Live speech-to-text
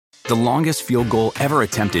The longest field goal ever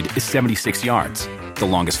attempted is 76 yards. The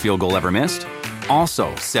longest field goal ever missed?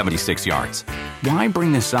 Also 76 yards. Why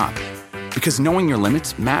bring this up? Because knowing your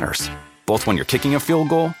limits matters, both when you're kicking a field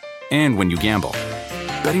goal and when you gamble.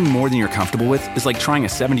 Betting more than you're comfortable with is like trying a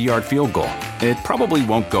 70-yard field goal. It probably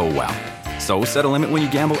won't go well. So set a limit when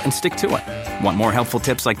you gamble and stick to it. Want more helpful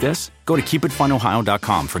tips like this? Go to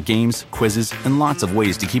keepitfunohio.com for games, quizzes, and lots of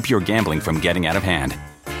ways to keep your gambling from getting out of hand.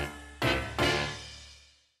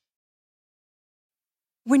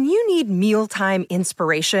 When you need mealtime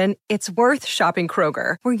inspiration, it's worth shopping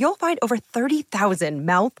Kroger, where you'll find over 30,000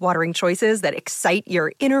 mouth-watering choices that excite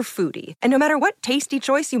your inner foodie. And no matter what tasty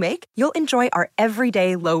choice you make, you'll enjoy our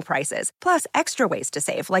everyday low prices, plus extra ways to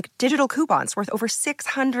save, like digital coupons worth over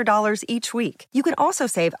 $600 each week. You can also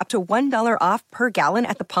save up to $1 off per gallon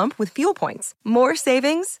at the pump with fuel points. More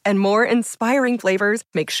savings and more inspiring flavors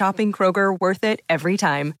make shopping Kroger worth it every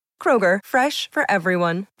time. Kroger, fresh for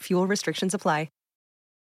everyone. Fuel restrictions apply.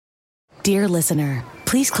 Dear listener,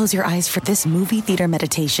 please close your eyes for this movie theater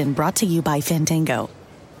meditation brought to you by Fandango.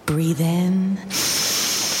 Breathe in.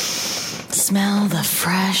 Smell the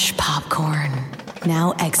fresh popcorn.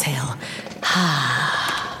 Now exhale.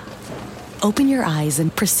 Open your eyes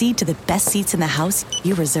and proceed to the best seats in the house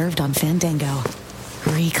you reserved on Fandango.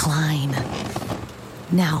 Recline.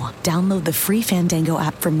 Now, download the free Fandango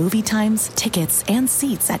app for movie times, tickets, and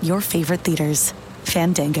seats at your favorite theaters.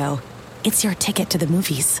 Fandango. It's your ticket to the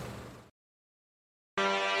movies.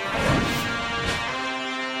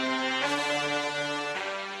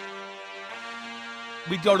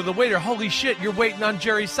 We go to the waiter. Holy shit, you're waiting on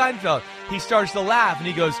Jerry Seinfeld. He starts to laugh, and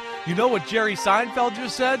he goes, you know what Jerry Seinfeld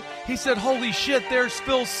just said? He said, holy shit, there's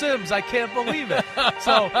Phil Simms. I can't believe it.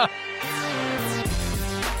 So,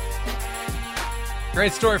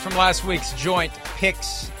 great story from last week's joint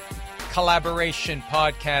Picks collaboration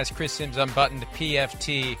podcast. Chris Simms Unbuttoned,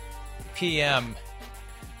 PFT, PM.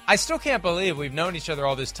 I still can't believe we've known each other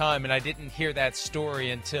all this time, and I didn't hear that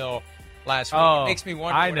story until last week. It makes me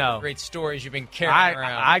wonder what the great stories you've been carrying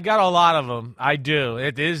around. I got a lot of them. I do.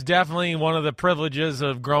 It is definitely one of the privileges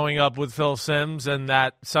of growing up with Phil Simms, and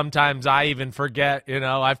that sometimes I even forget. You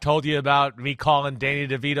know, I've told you about me calling Danny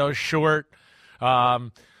DeVito short.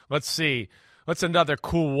 Let's see. What's another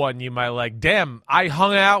cool one you might like? Damn, I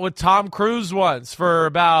hung out with Tom Cruise once for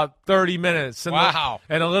about 30 minutes. In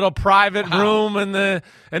in a little private room in the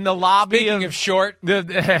lobby. Speaking of short,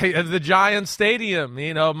 the Giant Stadium.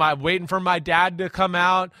 You know, waiting for my dad to come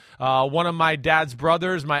out. One of my dad's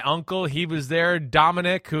brothers, my uncle, he was there.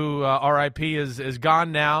 Dominic, who R.I.P. is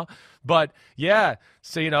gone now. But, yeah,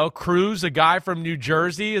 so, you know, Cruz, a guy from New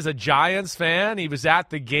Jersey, is a Giants fan. He was at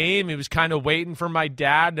the game. He was kind of waiting for my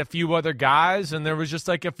dad and a few other guys, and there was just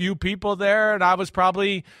like a few people there, and I was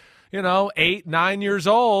probably, 8, 9 years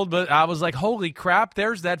old, but I was like, holy crap,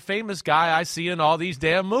 there's that famous guy I see in all these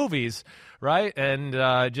damn movies, right? And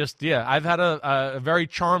I've had a very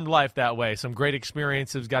charmed life that way. Some great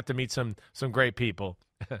experiences, got to meet some great people.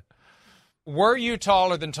 Were you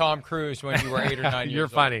taller than Tom Cruise when you were 8 or 9 years You're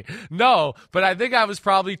old? funny. No, but I think I was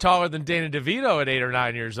probably taller than Danny DeVito at 8 or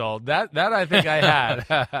 9 years old. That I think I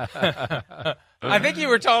had. I think you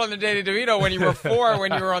were taller than Danny DeVito when you were 4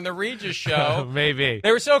 when you were on the Regis show. Maybe.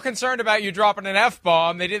 They were so concerned about you dropping an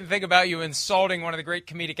F-bomb, they didn't think about you insulting one of the great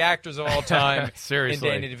comedic actors of all time. Seriously.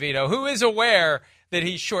 In Danny DeVito, who is aware that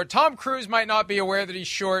he's short. Tom Cruise might not be aware that he's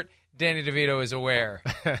short. Danny DeVito is aware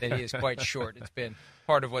that he is quite short. It's been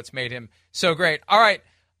part of what's made him so great. All right,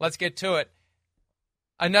 let's get to it.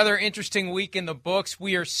 Another interesting week in the books.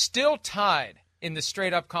 We are still tied in the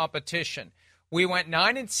straight-up competition. We went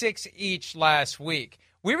 9-6 each last week.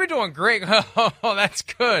 We were doing great. Oh, that's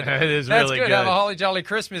good. It is that's really good. good. Have a holly jolly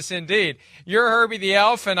Christmas indeed. You're Herbie the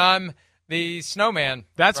Elf, and I'm the Snowman.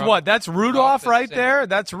 That's Rudolph right there?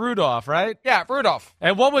 That's Rudolph, right? Yeah, Rudolph.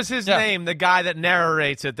 And what was his name, the guy that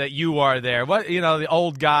narrates it, that you are there? What, the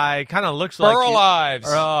old guy, kind of looks like Burl Ives.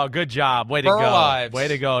 Oh, good job. Way to Burl go. Ives. Way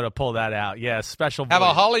to go to pull that out. Yeah, special voice. Have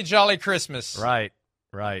a holly jolly Christmas. Right.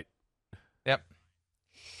 Yep.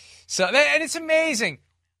 So, and it's amazing.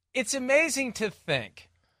 It's amazing to think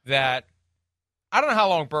that, I don't know how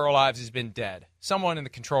long Burl Ives has been dead. Someone in the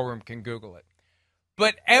control room can Google it.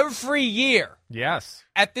 But every year, yes,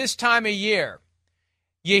 at this time of year,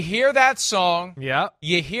 you hear that song,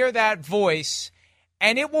 you hear that voice,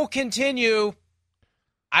 and it will continue,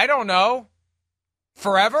 I don't know,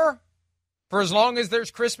 forever? For as long as there's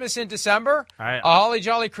Christmas in December? A Holly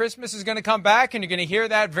Jolly Christmas is going to come back, and you're going to hear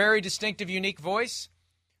that very distinctive, unique voice?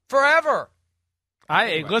 Forever.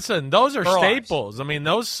 Listen, those are staples. I mean,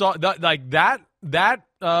 those like that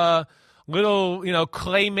little,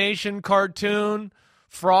 claymation cartoon,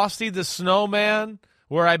 Frosty the Snowman,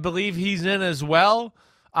 where I believe he's in as well.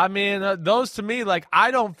 I mean, those to me, like,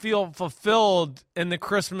 I don't feel fulfilled in the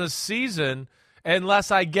Christmas season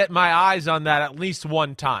unless I get my eyes on that at least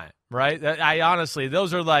one time, right? I honestly,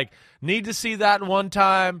 those are like, need to see that one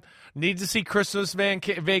time, need to see Christmas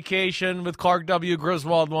Vacation with Clark W.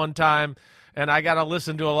 Griswold one time, and I got to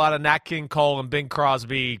listen to a lot of Nat King Cole and Bing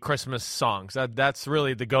Crosby Christmas songs. That's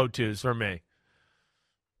really the go-tos for me.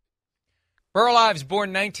 Burl Ives,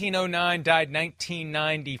 born 1909, died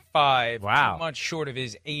 1995. Wow. 2 months short of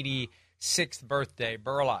his 86th birthday,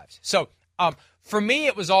 Burl Ives. So, for me,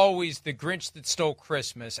 it was always The Grinch That Stole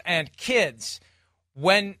Christmas. And kids,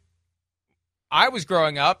 when I was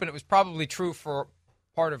growing up, and it was probably true for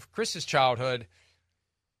part of Chris's childhood,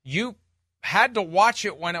 you had to watch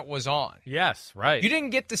it when it was on. Yes, right. You didn't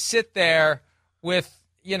get to sit there with,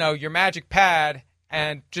 your magic pad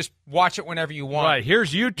and just watch it whenever you want. Right,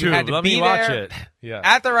 here's YouTube. You had to Let be me watch there it. Yeah.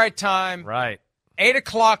 at the right time. Right. 8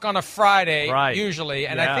 o'clock on a Friday, Right. usually,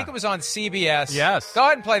 and Yeah. I think it was on CBS. Yes. Go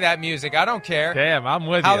ahead and play that music. I don't care. Damn, I'm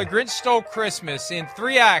with How you. the Grinch Stole Christmas in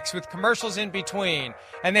 3 acts with commercials in between.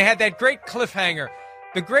 And they had that great cliffhanger.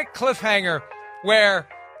 The great cliffhanger where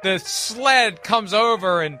the sled comes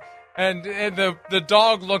over and the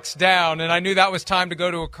dog looks down, and I knew that was time to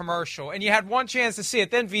go to a commercial. And you had one chance to see it.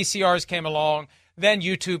 Then VCRs came along. Then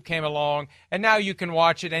YouTube came along, and now you can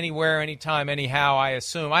watch it anywhere, anytime, anyhow, I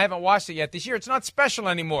assume. I haven't watched it yet this year. It's not special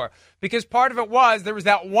anymore because part of it was there was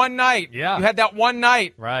that one night. Yeah. You had that one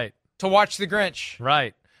night Right. to watch The Grinch.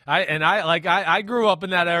 Right. I grew up in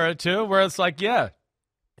that era too, where it's like, yeah,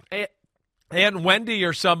 Aunt Wendy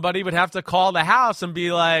or somebody would have to call the house and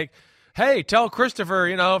be like, hey, tell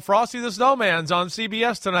Christopher, Frosty the Snowman's on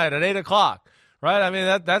CBS tonight at 8 o'clock. Right? I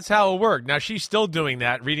mean, that's how it worked. Now, she's still doing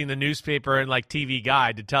that, reading the newspaper and, TV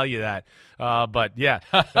Guide to tell you that. But, yeah,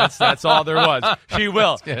 that's all there was. She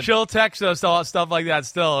will. She'll text us all stuff like that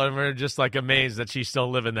still, and we're just, amazed that she's still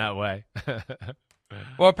living that way.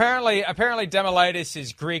 Well, apparently Demolitis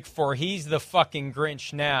is Greek for he's the fucking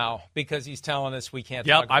Grinch now because he's telling us we can't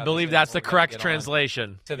talk about I believe this that's the anymore. We gotta correct get on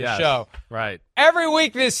translation. to the show. Right. Every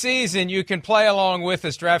week this season, you can play along with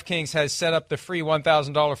us. DraftKings has set up the free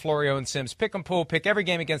 $1,000 Florio and Sims pick 'em pool. Pick every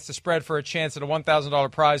game against the spread for a chance at a $1,000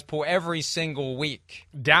 prize pool every single week.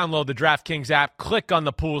 Download the DraftKings app, click on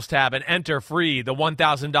the Pools tab, and enter free the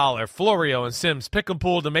 $1,000 Florio and Sims pick 'em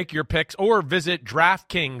pool to make your picks, or visit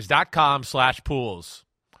DraftKings.com/pools.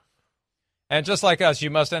 And just like us, you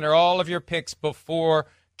must enter all of your picks before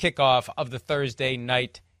kickoff of the Thursday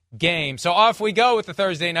night game. So off we go with the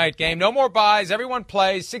Thursday night game. No more buys. Everyone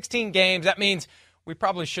plays 16 games. That means we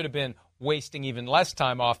probably should have been wasting even less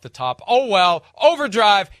time off the top. Oh, well,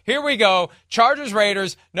 overdrive. Here we go. Chargers,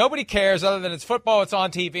 Raiders. Nobody cares other than it's football. It's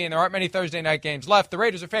on TV, and there aren't many Thursday night games left. The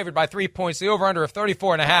Raiders are favored by 3 points. The over-under of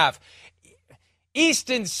 34.5.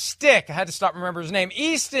 Easton Stick. I had to stop remembering his name.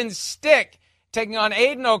 Easton Stick taking on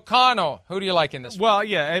Aiden O'Connell. Who do you like in this one? Well,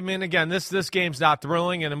 yeah, I mean, again, this game's not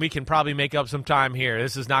thrilling, and we can probably make up some time here.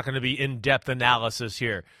 This is not going to be in-depth analysis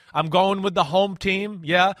here. I'm going with the home team.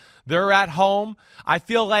 Yeah, they're at home. I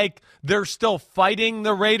feel like they're still fighting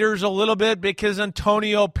the Raiders a little bit because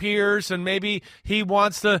Antonio Pierce, and maybe he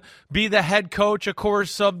wants to be the head coach, of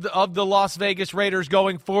course, of the Las Vegas Raiders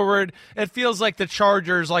going forward. It feels like the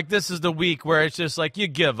Chargers, this is the week where it's just you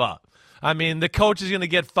give up. I mean, the coach is going to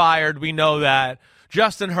get fired. We know that.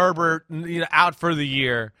 Justin Herbert, out for the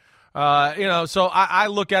year. So I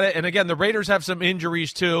look at it, and again, the Raiders have some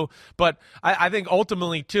injuries too, but I think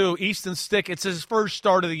ultimately too, Easton Stick, it's his first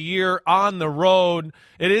start of the year on the road.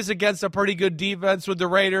 It is against a pretty good defense with the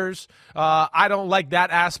Raiders. I don't like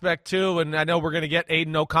that aspect too, and I know we're going to get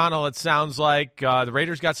Aiden O'Connell, it sounds like. The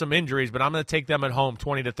Raiders got some injuries, but I'm going to take them at home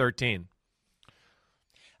 20-13.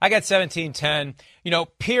 I got 17-10.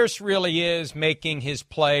 Pierce really is making his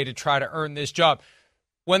play to try to earn this job.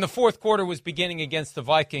 When the fourth quarter was beginning against the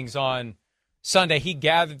Vikings on Sunday, he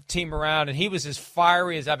gathered the team around, and he was as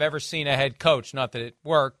fiery as I've ever seen a head coach. Not that it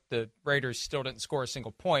worked. The Raiders still didn't score a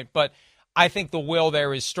single point, but I think the will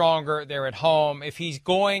there is stronger. They're at home. If he's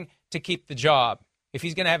going to keep the job, if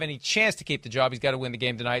he's going to have any chance to keep the job, he's got to win the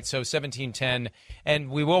game tonight. So 17-10, and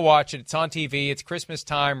we will watch it. It's on TV. It's Christmas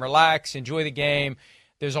time. Relax. Enjoy the game.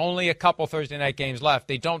 There's only a couple Thursday night games left.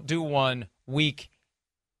 They don't do one week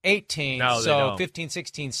 18, no, so don't. 15,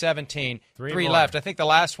 16, 17, three left. I think the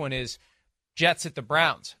last one is Jets at the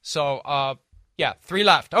Browns. So, 3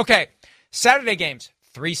 left. Okay, Saturday games,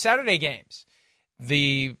 3 Saturday games.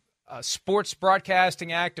 The Sports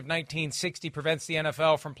Broadcasting Act of 1960 prevents the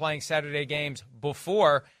NFL from playing Saturday games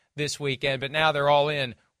before this weekend, but now they're all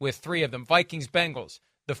in with 3 of them. Vikings, Bengals,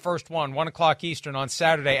 the first one, 1 o'clock Eastern on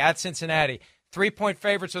Saturday at Cincinnati. 3-point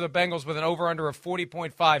favorites are the Bengals with an over-under of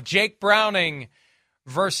 40.5. Jake Browning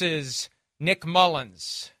versus Nick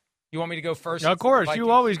Mullins. You want me to go first? Of course.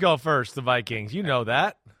 You always go first, the Vikings. You know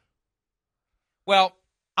that. Well,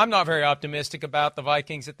 I'm not very optimistic about the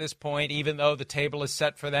Vikings at this point, even though the table is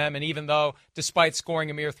set for them, and even though, despite scoring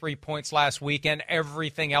a mere 3 points last weekend,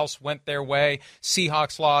 everything else went their way.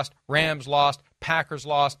 Seahawks lost, Rams lost, Packers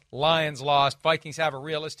lost, Lions lost. Vikings have a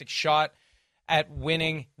realistic shot at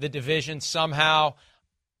winning the division somehow.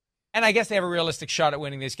 And I guess they have a realistic shot at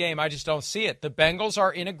winning this game. I just don't see it. The Bengals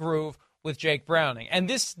are in a groove with Jake Browning. And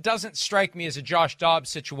this doesn't strike me as a Josh Dobbs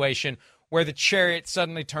situation where the chariot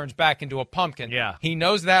suddenly turns back into a pumpkin. Yeah. He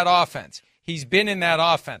knows that offense. He's been in that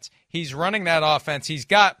offense. He's running that offense. He's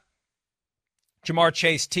got Jamar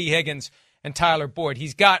Chase, T. Higgins, and Tyler Boyd.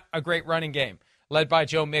 He's got a great running game led by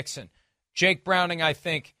Joe Mixon. Jake Browning, I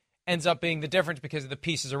think, ends up being the difference because of the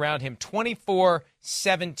pieces around him.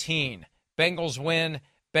 24-17. Bengals win,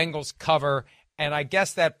 Bengals cover, and I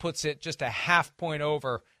guess that puts it just a half point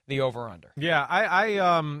over the over-under. Yeah,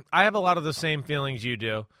 I have a lot of the same feelings you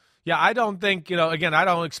do. Yeah, I don't think, again, I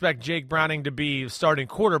don't expect Jake Browning to be starting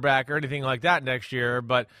quarterback or anything like that next year,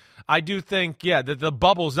 but I do think, that the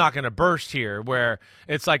bubble's not going to burst here where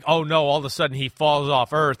it's like, oh no, all of a sudden he falls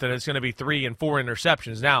off earth and it's going to be 3 and 4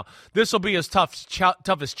 interceptions. Now, this will be his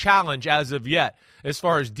toughest challenge as of yet as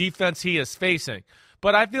far as defense he is facing.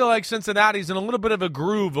 But I feel like Cincinnati's in a little bit of a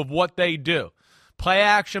groove of what they do. Play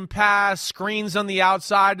action pass, screens on the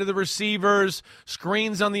outside to the receivers,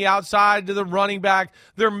 screens on the outside to the running back.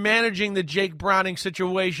 They're managing the Jake Browning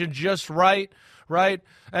situation just right?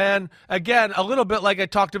 And again, a little bit like I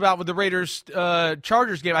talked about with the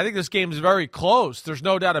Raiders-Chargers game, I think this game is very close. There's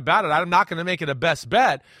no doubt about it. I'm not going to make it a best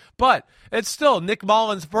bet, but it's still Nick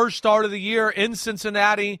Mullins' first start of the year in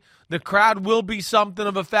Cincinnati. The crowd will be something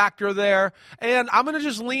of a factor there. And I'm going to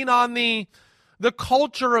just lean on the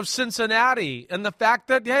culture of Cincinnati and the fact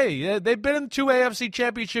that, hey, they've been in 2 AFC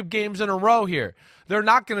championship games in a row here. They're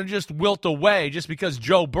not going to just wilt away just because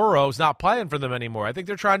Joe Burrow's not playing for them anymore. I think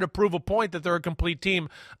they're trying to prove a point that they're a complete team.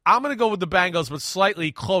 I'm going to go with the Bengals, but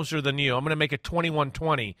slightly closer than you. I'm going to make it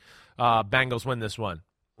 21-20. Bengals win this one.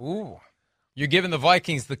 Ooh. You're giving the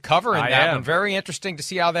Vikings the cover in that one. Very interesting to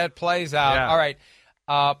see how that plays out. Yeah. All right.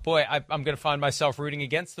 I'm going to find myself rooting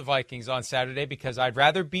against the Vikings on Saturday because I'd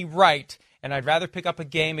rather be right and I'd rather pick up a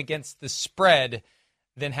game against the spread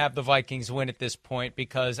than have the Vikings win at this point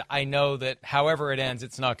because I know that however it ends,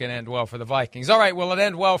 it's not going to end well for the Vikings. All right, will it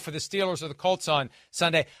end well for the Steelers or the Colts on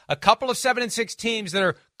Sunday? A couple of 7-6 teams that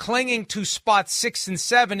are clinging to spots 6 and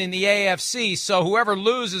 7 in the AFC, so whoever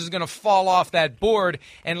loses is going to fall off that board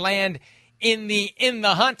and land in the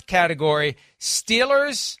hunt category.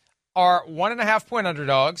 Steelers are 1.5-point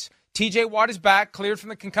underdogs. TJ Watt is back, cleared from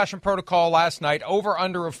the concussion protocol last night, over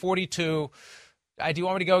under of 42. Do you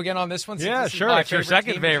want me to go again on this one? Yeah, sure. It's your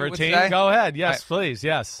second favorite team. Go ahead. Yes, right. Please.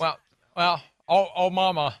 Yes. Well,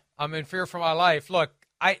 mama, I'm in fear for my life. Look,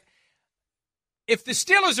 if the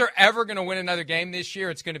Steelers are ever going to win another game this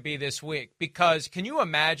year, it's going to be this week. Because can you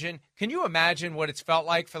imagine what it's felt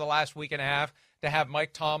like for the last week and a half to have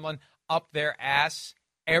Mike Tomlin up their ass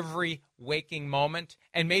every waking moment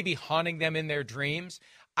and maybe haunting them in their dreams?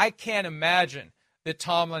 I can't imagine that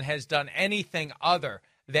Tomlin has done anything other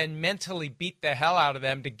than mentally beat the hell out of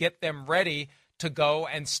them to get them ready to go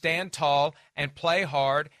and stand tall and play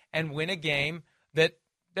hard and win a game that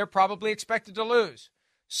they're probably expected to lose.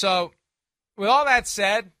 So, with all that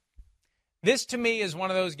said, this to me is one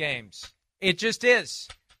of those games. It just is.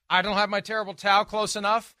 I don't have my terrible towel close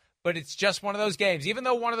enough, but it's just one of those games. Even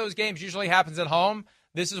though one of those games usually happens at home,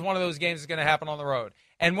 this is one of those games that's going to happen on the road.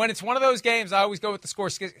 And when it's one of those games, I always go with the score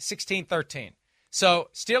 16-13. So,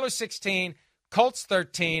 Steelers 16, Colts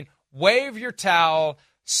 13, wave your towel,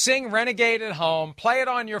 sing Renegade at home, play it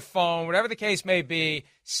on your phone, whatever the case may be.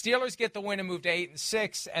 Steelers get the win and move to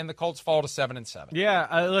 8-6, and the Colts fall to 7-7.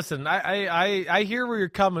 Yeah, listen, I hear where you're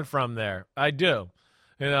coming from there. I do.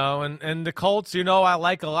 And the Colts, I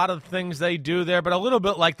like a lot of the things they do there, but a little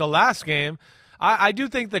bit like the last game, I do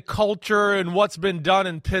think the culture and what's been done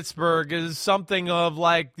in Pittsburgh is something of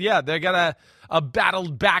like, they got a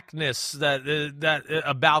battled backness that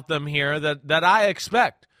about them here that I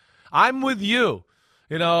expect. I'm with you.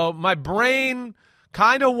 My brain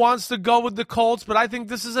kind of wants to go with the Colts, but I think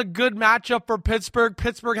this is a good matchup for Pittsburgh.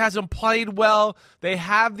 Pittsburgh hasn't played well. They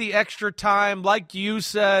have the extra time. Like you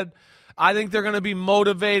said, I think they're going to be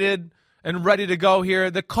motivated and ready to go here.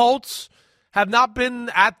 The Colts have not been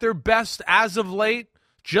at their best as of late,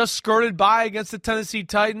 just skirted by against the Tennessee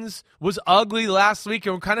Titans, was ugly last week,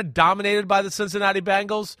 and were kind of dominated by the Cincinnati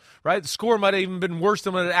Bengals, right? The score might have even been worse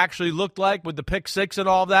than what it actually looked like with the pick six and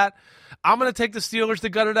all of that. I'm going to take the Steelers to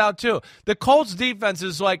gut it out too. The Colts defense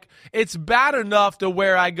is like, it's bad enough to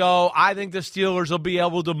where I go, I think the Steelers will be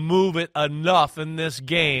able to move it enough in this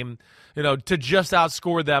game, to just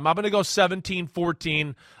outscore them. I'm going to go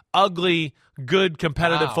 17-14, ugly, good,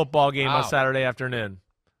 competitive football game on Saturday afternoon.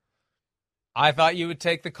 I thought you would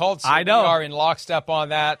take the Colts. I know. We are in lockstep on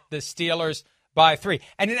that. The Steelers by 3.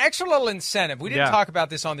 And an extra little incentive. We didn't talk about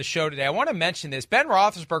this on the show today. I want to mention this. Ben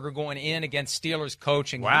Roethlisberger going in against Steelers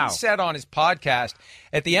coaching. Wow. He said on his podcast,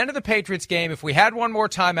 at the end of the Patriots game, if we had one more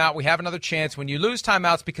timeout, we have another chance. When you lose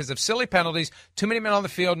timeouts because of silly penalties, too many men on the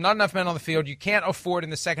field, not enough men on the field, you can't afford in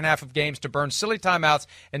the second half of games to burn silly timeouts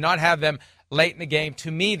and not have them late in the game.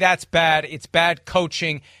 To me, that's bad. It's bad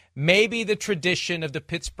coaching. Maybe the tradition of the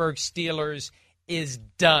Pittsburgh Steelers is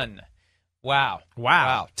done. Wow.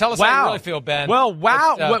 Tell us how you really feel, Ben. Well,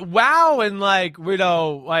 wow, and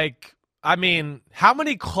how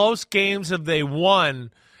many close games have they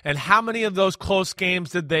won, and how many of those close games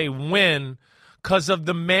did they win because of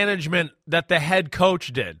the management that the head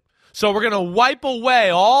coach did? So we're going to wipe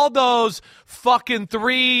away all those fucking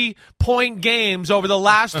 3-point games over the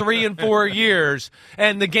last 3 and 4 years,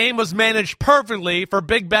 and the game was managed perfectly for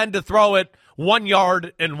Big Ben to throw it 1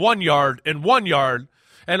 yard and 1 yard and 1 yard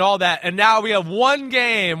and all that. And now we have one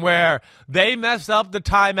game where they messed up the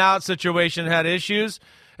timeout situation, had issues,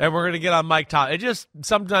 and we're going to get on Mike Tomlin. It just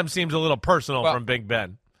sometimes seems a little personal from Big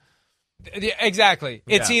Ben. Exactly.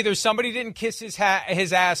 It's either somebody didn't kiss his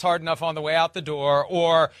ass hard enough on the way out the door,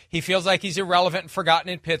 or he feels like he's irrelevant and forgotten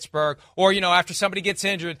in Pittsburgh, or, after somebody gets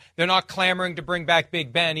injured, they're not clamoring to bring back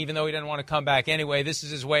Big Ben, even though he didn't want to come back anyway. This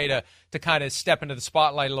is his way to kind of step into the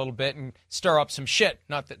spotlight a little bit and stir up some shit.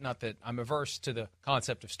 Not that I'm averse to the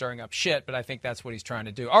concept of stirring up shit, but I think that's what he's trying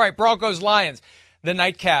to do. All right, Broncos-Lions, the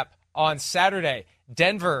nightcap on Saturday.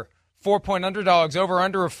 Denver, 4-point underdogs,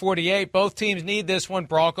 over-under of 48. Both teams need this one.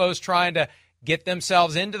 Broncos trying to get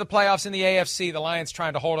themselves into the playoffs in the AFC. The Lions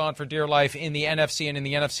trying to hold on for dear life in the NFC and in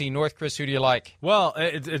the NFC North. Chris, who do you like? Well,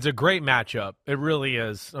 it's a great matchup. It really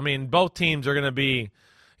is. I mean, both teams are going to be,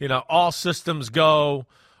 all systems go,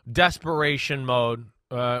 desperation mode.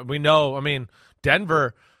 We know,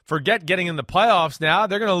 Denver, forget getting in the playoffs now.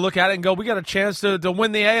 They're going to look at it and go, we got a chance to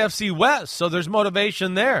win the AFC West, so there's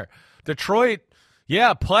motivation there. Detroit,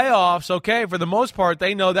 playoffs, okay, for the most part,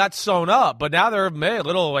 they know that's sewn up. But now they're a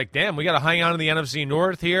little like, damn, we got to hang on to the NFC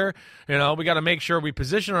North here. We got to make sure we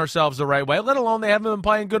position ourselves the right way, let alone they haven't been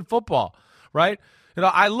playing good football, right?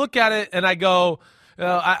 I look at it and I go,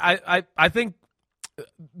 I think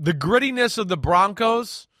the grittiness of the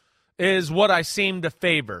Broncos is what I seem to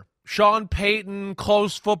favor. Sean Payton,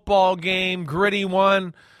 close football game, gritty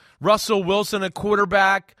one. Russell Wilson, a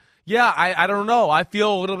quarterback. Yeah, I don't know. I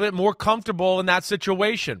feel a little bit more comfortable in that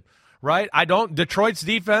situation, right? Detroit's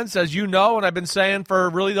defense, as you know, and I've been saying for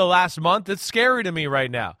really the last month, it's scary to me right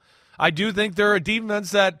now. I do think they're a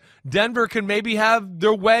defense that Denver can maybe have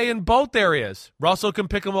their way in both areas. Russell can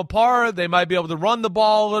pick them apart. They might be able to run the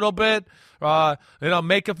ball a little bit,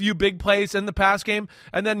 make a few big plays in the pass game.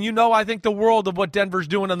 And then, I think the world of what Denver's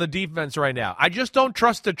doing on the defense right now. I just don't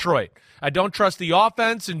trust Detroit. I don't trust the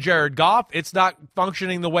offense and Jared Goff. It's not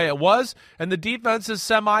functioning the way it was, and the defense is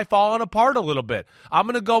semi-falling apart a little bit. I'm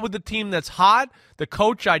going to go with the team that's hot, the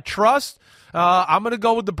coach I trust. I'm going to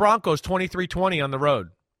go with the Broncos 23-20 on the road.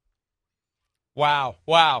 Wow.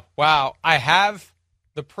 I have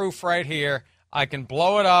the proof right here. I can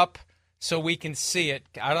blow it up so we can see it.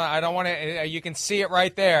 I don't want to. You can see it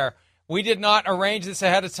right there. We did not arrange this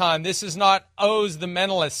ahead of time. This is not O's the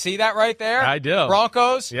Mentalist. See that right there? I do.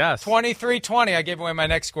 Broncos? Yes. 23-20. I gave away my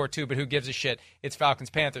next score, too, but who gives a shit? It's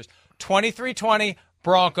Falcons-Panthers. 23-20,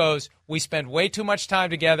 Broncos. We spend way too much time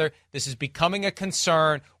together. This is becoming a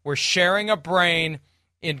concern. We're sharing a brain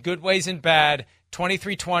in good ways and bad.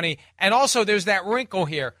 23-20. And also, there's that wrinkle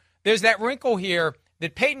here.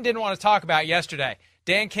 That Peyton didn't want to talk about yesterday.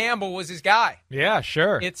 Dan Campbell was his guy. Yeah,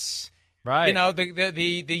 sure. It's... Right.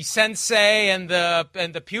 The sensei and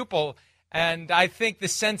the pupil, and I think the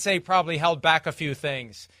sensei probably held back a few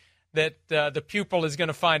things that the pupil is going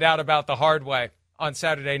to find out about the hard way on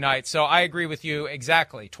Saturday night. So I agree with you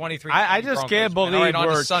exactly. 23. I just can't believe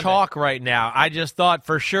we're chalk right now. I just thought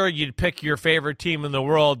for sure you'd pick your favorite team in the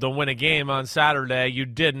world to win a game on Saturday. You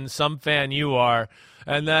didn't. Some fan you are.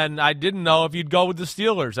 And then I didn't know if you'd go with the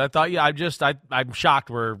Steelers. I thought, I'm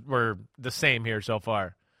shocked we're the same here so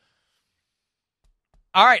far.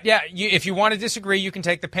 All right, yeah. If you want to disagree, you can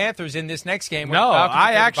take the Panthers in this next game. No,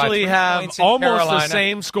 I actually have almost Carolina. the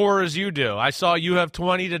same score as you do. I saw you have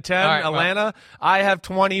 20-10 right, Atlanta. Well, I have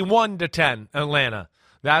 21-10 Atlanta.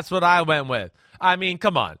 That's what I went with. I mean,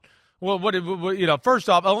 come on. Well, first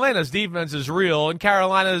off, Atlanta's defense is real, and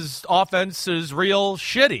Carolina's offense is real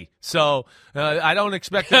shitty. So I don't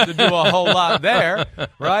expect them to do a whole lot there,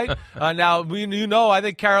 right? Now, I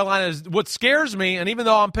think Carolina is what scares me, and even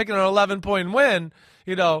though I'm picking an 11-point win,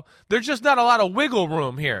 there's just not a lot of wiggle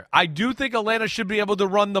room here. I do think Atlanta should be able to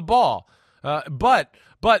run the ball, but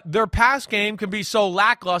their pass game can be so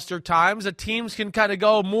lackluster times that teams can kind of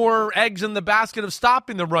go more eggs in the basket of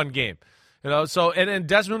stopping the run game. And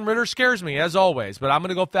Desmond Ridder scares me, as always. But I'm going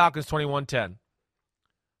to go Falcons 21-10.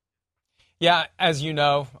 Yeah, as you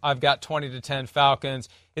know, I've got 20-10 Falcons.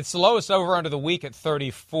 It's the lowest over-under the week at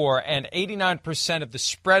 34, and 89% of the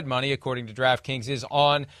spread money, according to DraftKings, is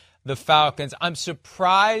on the Falcons. I'm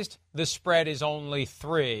surprised the spread is only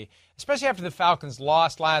 3, especially after the Falcons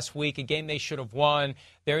lost last week, a game they should have won.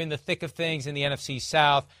 They're in the thick of things in the NFC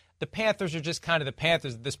South. The Panthers are just kind of the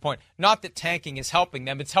Panthers at this point. Not that tanking is helping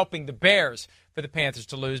them. It's helping the Bears for the Panthers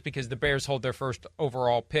to lose because the Bears hold their first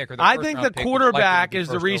overall pick. I think the quarterback is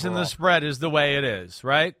the reason the spread is the way it is,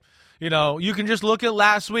 right? You can just look at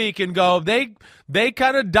last week and go, they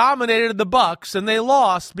kind of dominated the Bucs and they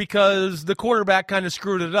lost because the quarterback kind of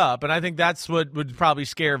screwed it up. And I think that's what would probably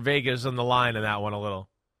scare Vegas on the line in that one a little.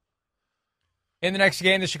 In the next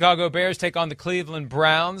game, the Chicago Bears take on the Cleveland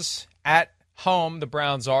Browns at home. The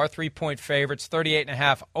Browns are 3-point favorites,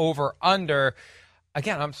 38.5 over under.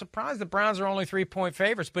 Again, I'm surprised the Browns are only 3-point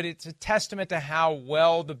favorites, but it's a testament to how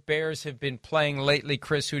well the Bears have been playing lately.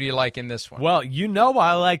 Chris, who do you like in this one? Well,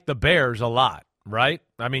 I like the Bears a lot, right?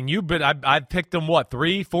 I mean, I've picked them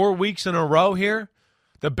 3-4 weeks in a row here.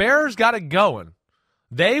 The Bears got it going.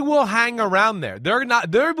 They will hang around there. They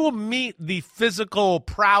will meet the physical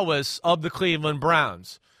prowess of the Cleveland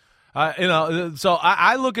Browns. So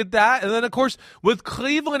I look at that, and then, of course, with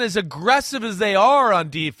Cleveland as aggressive as they are on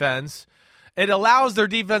defense, it allows their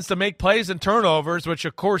defense to make plays and turnovers, which,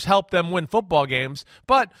 of course, help them win football games.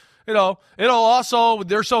 But, it'll also,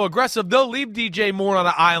 they're so aggressive, they'll leave DJ Moore on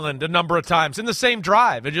an island a number of times in the same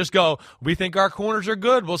drive and just go, we think our corners are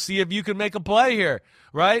good. We'll see if you can make a play here,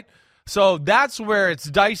 right? So that's where it's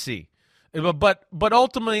dicey. But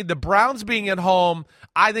ultimately, the Browns being at home,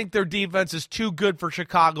 I think their defense is too good for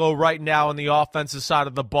Chicago right now on the offensive side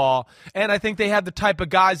of the ball. And I think they have the type of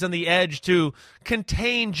guys on the edge to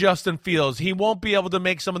contain Justin Fields. He won't be able to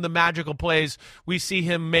make some of the magical plays we see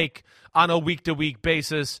him make on a week-to-week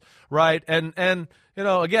basis, right? And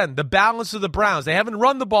again, the balance of the Browns. They haven't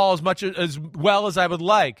run the ball as well as I would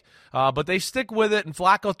like, but they stick with it, and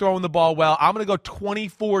Flacco throwing the ball well. I'm going to go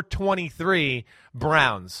 24-23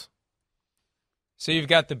 Browns. So you've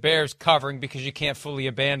got the Bears covering because you can't fully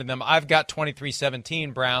abandon them. I've got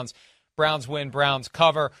 23-17 Browns. Browns win, Browns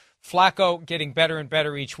cover. Flacco getting better and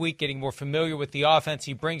better each week, getting more familiar with the offense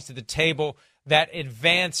he brings to the table. That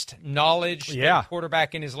advanced knowledge that a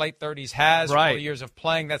quarterback in his late 30s has, 4 years of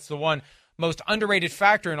playing. That's the one most underrated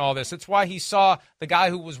factor in all this. That's why he saw the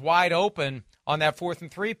guy who was wide open on that 4th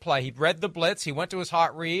and 3 play. He read the blitz, he went to his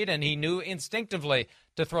hot read, and he knew instinctively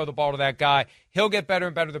to throw the ball to that guy. He'll get better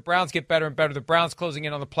and better. The Browns get better and better. The Browns closing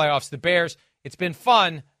in on the playoffs. The Bears, it's been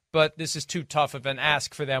fun, but this is too tough of an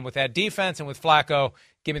ask for them with that defense and with Flacco.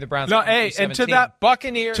 Give me the Browns. No, hey, and to that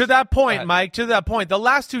Buccaneers. To that point, Mike. To that point, the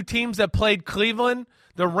last two teams that played Cleveland,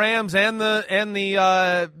 the Rams and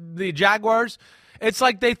the Jaguars, it's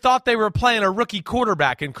like they thought they were playing a rookie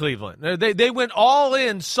quarterback in Cleveland. They went all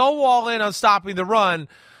in on stopping the run.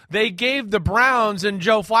 They gave the Browns and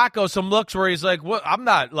Joe Flacco some looks where he's like, "What? I'm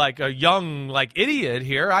not like a young idiot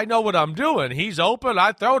here. I know what I'm doing. He's open.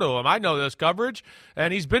 I throw to him. I know this coverage."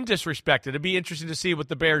 And he's been disrespected. It'd be interesting to see what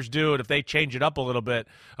the Bears do and if they change it up a little bit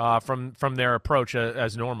from their approach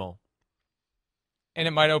as normal. And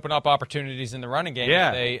it might open up opportunities in the running game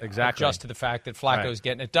if they adjust to the fact that Flacco's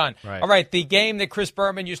getting it done. Right. All right, the game that Chris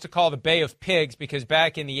Berman used to call the Bay of Pigs because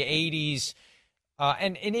back in the 80s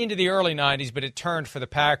and into the early 90s, but it turned for the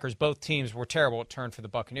Packers. Both teams were terrible. It turned for the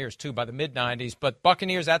Buccaneers, too, by the mid-90s. But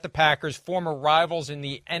Buccaneers at the Packers, former rivals in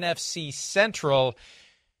the NFC Central.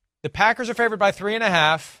 The Packers are favored by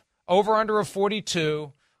 3.5, over-under of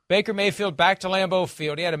 42. Baker Mayfield back to Lambeau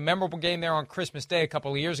Field. He had a memorable game there on Christmas Day a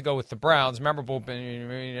couple of years ago with the Browns. Memorable,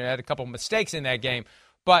 he had a couple of mistakes in that game.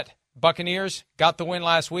 But Buccaneers got the win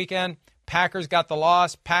last weekend. Packers got the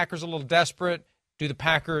loss. Packers a little desperate. Do the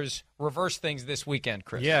Packers reverse things this weekend,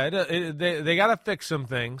 Chris? Yeah, they got to fix some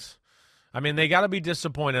things. I mean, they got to be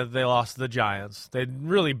disappointed that they lost to the Giants. They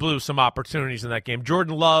really blew some opportunities in that game.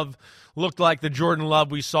 Jordan Love looked like the Jordan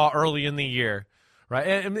Love we saw early in the year, right?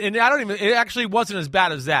 And it actually wasn't as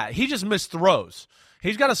bad as that. He just missed throws.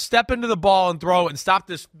 He's got to step into the ball and throw and stop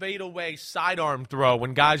this fadeaway sidearm throw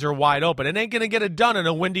when guys are wide open. It ain't going to get it done in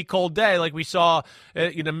a windy, cold day like we saw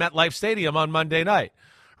at MetLife Stadium on Monday night,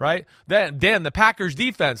 right? Then the Packers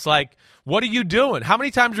defense, like, what are you doing? How many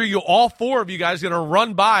times are you, all four of you guys, going to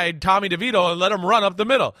run by Tommy DeVito and let him run up the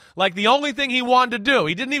middle? Like, the only thing he wanted to do,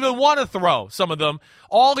 he didn't even want to throw, some of them.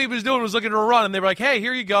 All he was doing was looking to run, and they were like, hey,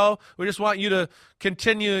 here you go. We just want you to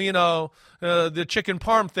continue, the chicken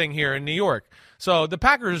parm thing here in New York. So the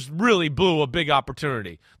Packers really blew a big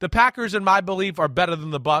opportunity. The Packers, in my belief, are better than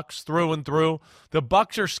the Bucs through and through. The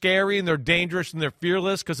Bucs are scary and they're dangerous and they're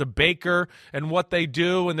fearless because of Baker and what they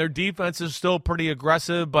do, and their defense is still pretty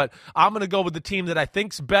aggressive. But I'm going to go with the team that I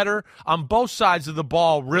think's better on both sides of the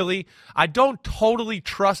ball, really. I don't totally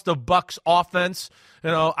trust the Bucs offense.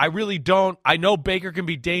 I really don't. I know Baker can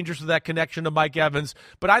be dangerous with that connection to Mike Evans,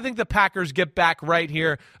 but I think the Packers get back right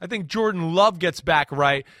here. I think Jordan Love gets back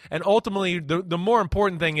right, and ultimately the more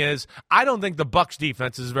important thing is I don't think the Bucs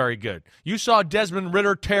defense is very good. You saw Desmond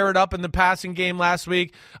Ridder tear it up in the passing game last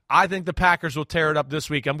week. I think the Packers will tear it up this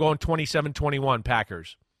week. I'm going 27-21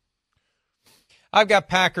 Packers. I've got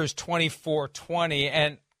Packers 24-20,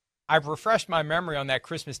 and I've refreshed my memory on that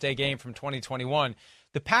Christmas Day game from 2021.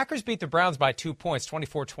 The Packers beat the Browns by 2 points,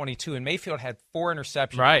 24-22, and Mayfield had 4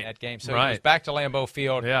 interceptions in that game. So he goes back to Lambeau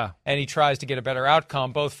Field, and he tries to get a better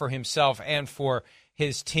outcome, both for himself and for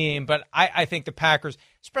his team. But I think the Packers,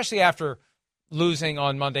 especially after losing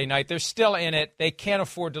on Monday night, they're still in it. They can't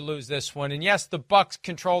afford to lose this one. And, yes, the Bucs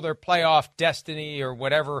control their playoff destiny, or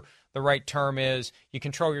whatever the right term is. You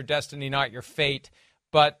control your destiny, not your fate.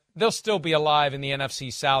 But they'll still be alive in the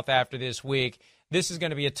NFC South after this week. This is going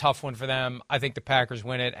to be a tough one for them. I think the Packers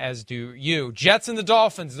win it, as do you. Jets and the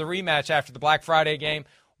Dolphins, the rematch after the Black Friday game,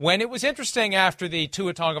 when it was interesting after the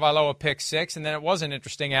Tua Tagovailoa pick 6, and then it wasn't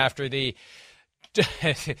interesting after the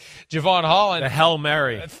Javon Holland. The Hail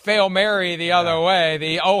Mary. Fail Mary the other way,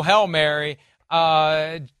 the Hail Mary.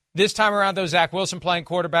 This time around, though, Zach Wilson playing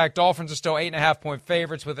quarterback. Dolphins are still 8.5-point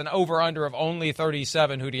favorites with an over-under of only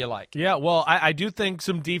 37. Who do you like? Yeah, well, I do think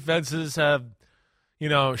some defenses have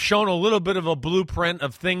shown a little bit of a blueprint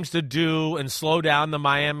of things to do and slow down the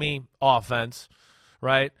Miami offense,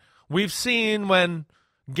 right? We've seen when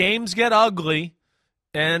games get ugly,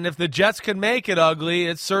 and if the Jets can make it ugly,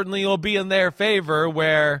 it certainly will be in their favor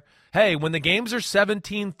where, hey, when the games are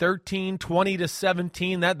 17-13,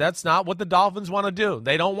 20-17, that's not what the Dolphins want to do.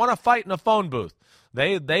 They don't want to fight in a phone booth.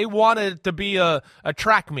 They want it to be a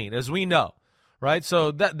track meet, as we know. Right, so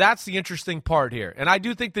that's the interesting part here. And I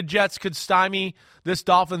do think the Jets could stymie this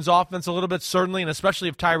Dolphins offense a little bit, certainly, and especially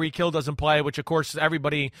if Tyreek Hill doesn't play, which, of course,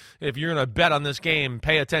 everybody, if you're going to bet on this game,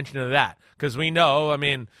 pay attention to that. Because we know,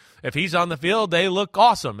 if he's on the field, they look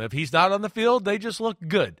awesome. If he's not on the field, they just look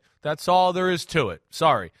good. That's all there is to it.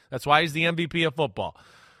 Sorry. That's why he's the MVP of football.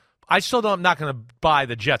 I'm not going to buy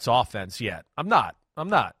the Jets offense yet. I'm not. I'm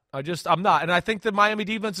not. And I think the Miami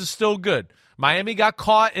defense is still good. Miami got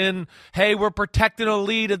caught in, hey, we're protecting a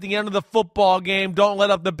lead at the end of the football game. Don't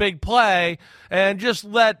let up the big play. And just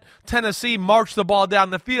let Tennessee march the ball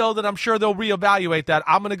down the field, and I'm sure they'll reevaluate that.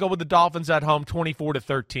 I'm going to go with the Dolphins at home,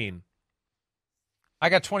 24-13. I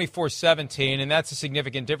got 24-17, and that's a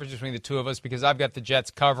significant difference between the two of us because I've got the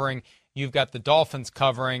Jets covering. You've got the Dolphins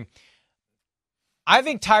covering. I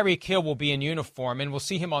think Tyreek Hill will be in uniform, and we'll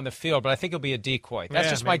see him on the field, but I think he'll be a decoy.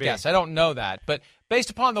 That's just my guess. I don't know that. But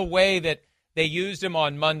based upon the way that they used him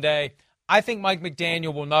on Monday, I think Mike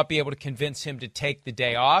McDaniel will not be able to convince him to take the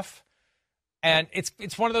day off. And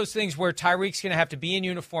it's one of those things where Tyreek's going to have to be in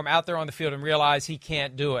uniform out there on the field and realize he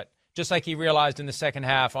can't do it. Just like he realized in the second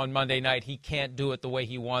half on Monday night, he can't do it the way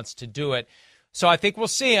he wants to do it. So I think we'll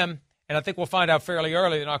see him, and I think we'll find out fairly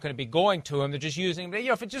early they're not going to be going to him. They're just using him.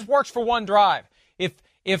 If it just works for one drive,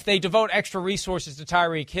 if they devote extra resources to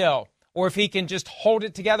Tyreek Hill, or if he can just hold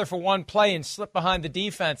it together for one play and slip behind the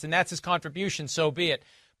defense, and that's his contribution, so be it.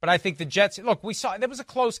 But I think the Jets, look, we saw there was a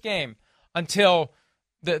close game until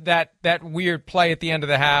that weird play at the end of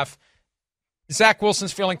the half. Zach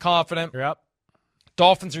Wilson's feeling confident. Yep.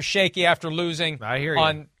 Dolphins are shaky after losing I hear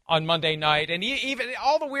you. on Monday night. And even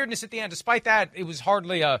all the weirdness at the end, despite that, it was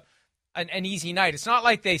hardly an easy night. It's not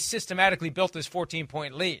like they systematically built this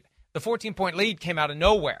 14-point lead. The 14-point lead came out of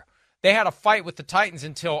nowhere. They had a fight with the Titans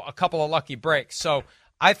until a couple of lucky breaks. So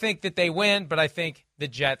I think that they win, but I think the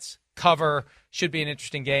Jets cover. Should be an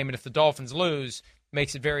interesting game. And if the Dolphins lose,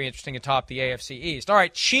 makes it very interesting atop the AFC East. All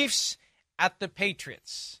right, Chiefs at the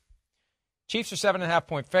Patriots. Chiefs are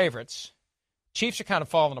 7.5-point favorites. Chiefs are kind of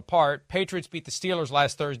falling apart. Patriots beat the Steelers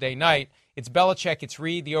last Thursday night. It's Belichick, it's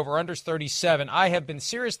Reed. The over-under's 37. I have been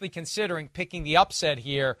seriously considering picking the upset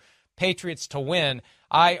here, Patriots to win.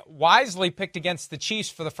 I wisely picked against the Chiefs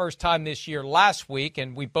for the first time this year last week,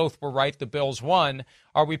 and we both were right. The Bills won.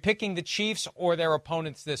 Are we picking the Chiefs or their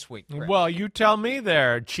opponents this week, Chris? Well, you tell me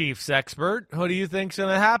there, Chiefs expert. Who do you think's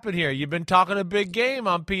going to happen here? You've been talking a big game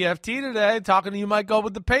on PFT today, talking you might go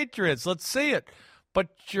with the Patriots. Let's see it. Put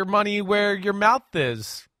your money where your mouth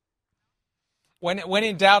is. When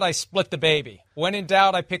in doubt, I split the baby. When in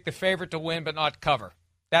doubt, I pick the favorite to win but not cover.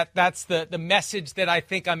 That's the message that I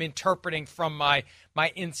think I'm interpreting from my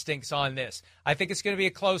instincts on this. I think it's going to be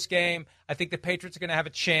a close game. I think the Patriots are going to have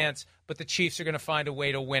a chance, but the Chiefs are going to find a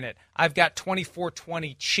way to win it. I've got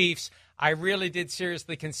 24-20 Chiefs. I really did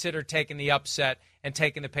seriously consider taking the upset and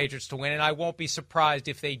taking the Patriots to win, and I won't be surprised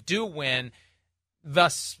if they do win.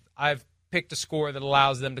 Thus, I've picked a score that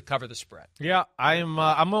allows them to cover the spread. Yeah, I'm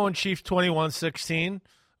going Chiefs 21-16,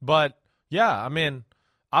 but yeah, I mean,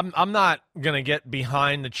 I'm not going to get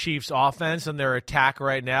behind the Chiefs offense and their attack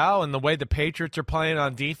right now, and the way the Patriots are playing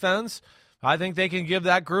on defense. I think they can give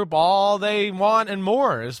that group all they want and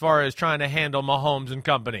more as far as trying to handle Mahomes and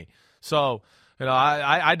company. So,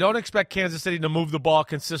 I don't expect Kansas City to move the ball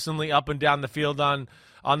consistently up and down the field on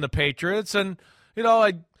the Patriots, and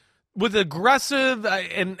with aggressive,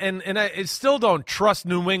 and I still don't trust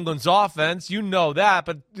New England's offense. You know that.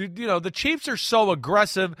 But, the Chiefs are so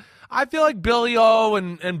aggressive. I feel like Billy O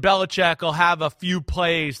and Belichick will have a few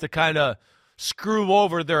plays to kind of screw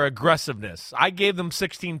over their aggressiveness. I gave them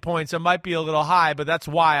 16 points. It might be a little high, but that's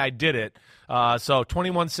why I did it. So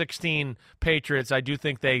 21-16 Patriots, I do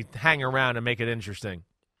think they hang around and make it interesting.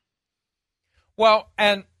 Well,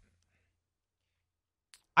 and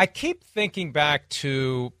I keep thinking back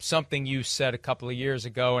to something you said a couple of years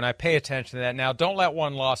ago, and I pay attention to that now. Don't let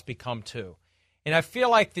one loss become two. And I feel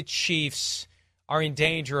like the Chiefs are in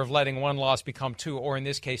danger of letting one loss become two, or in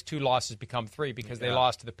this case, two losses become three because they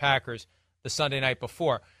lost to the Packers the Sunday night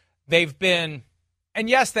before. They've been, and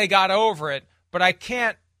yes, they got over it, but I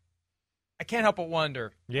can't help but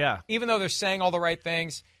wonder. Yeah. Even though they're saying all the right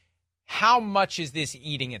things, how much is this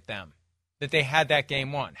eating at them that they had that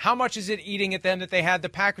game won? How much is it eating at them that they had the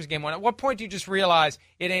Packers game won? At what point do you just realize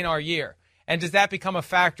it ain't our year? And does that become a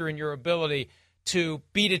factor in your ability to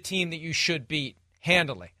beat a team that you should beat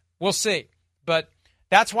handily? We'll see. But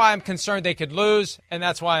that's why I'm concerned they could lose, and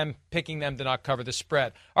that's why I'm picking them to not cover the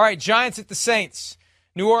spread. All right, Giants at the Saints.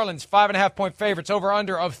 New Orleans, 5.5-point favorites,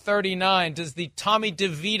 over-under of 39. Does the Tommy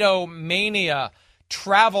DeVito mania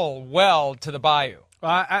travel well to the Bayou?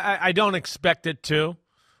 I don't expect it to,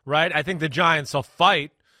 right? I think the Giants will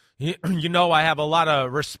fight. I have a lot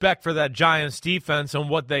of respect for that Giants defense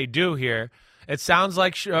and what they do here. It sounds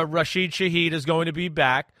like Rashid Shaheed is going to be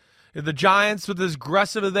back. The Giants, with as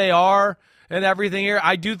aggressive as they are, and everything here,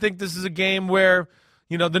 I do think this is a game where,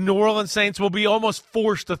 the New Orleans Saints will be almost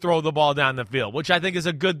forced to throw the ball down the field, which I think is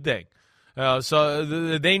a good thing.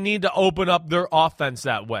 So they need to open up their offense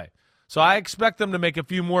that way. So I expect them to make a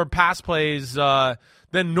few more pass plays than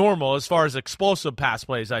normal, as far as explosive pass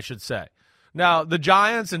plays, I should say. Now, the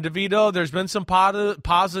Giants and DeVito, there's been some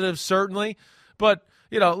positives, certainly. But,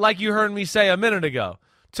 like you heard me say a minute ago,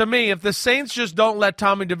 to me, if the Saints just don't let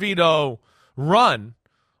Tommy DeVito run,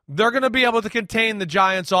 they're going to be able to contain the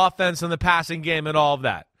Giants' offense and the passing game and all of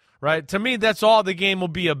that, right? To me, that's all the game will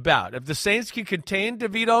be about. If the Saints can contain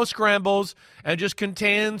DeVito scrambles and just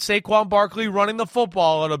contain Saquon Barkley running the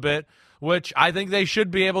football a little bit, which I think they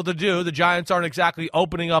should be able to do. The Giants aren't exactly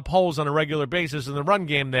opening up holes on a regular basis in the run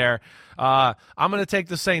game there. I'm going to take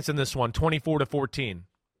the Saints in this one, 24-14.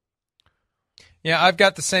 Yeah, I've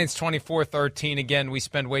got the Saints 24-13. Again, we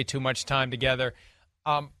spend way too much time together.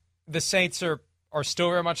 The Saints are still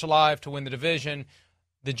very much alive to win the division.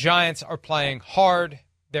 The Giants are playing hard.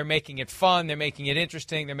 They're making it fun. They're making it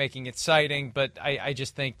interesting. They're making it exciting. But I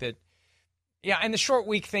just think that, and the short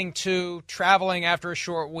week thing too, traveling after a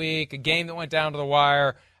short week, a game that went down to the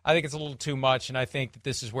wire, I think it's a little too much, and I think that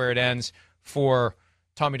this is where it ends for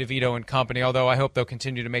Tommy DeVito and company, although I hope they'll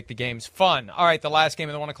continue to make the games fun. All right, the last game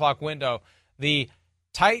in the 1 o'clock window, the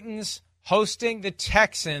Titans hosting the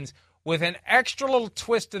Texans, with an extra little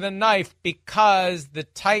twist of the knife because the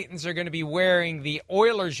Titans are going to be wearing the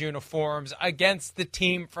Oilers uniforms against the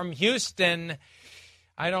team from Houston.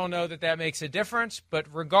 I don't know that makes a difference, but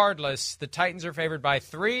regardless, the Titans are favored by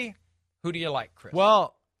 3. Who do you like, Chris?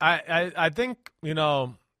 Well, I think,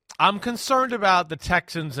 I'm concerned about the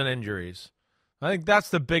Texans and injuries. I think that's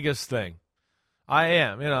the biggest thing. I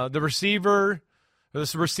am.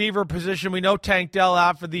 This receiver position, we know Tank Dell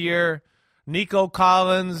out for the year. Nico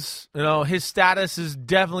Collins, his status is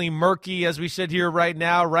definitely murky as we sit here right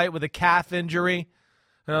now, right, with a calf injury.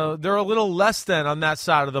 They're a little less than on that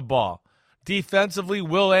side of the ball. Defensively,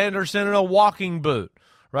 Will Anderson in a walking boot,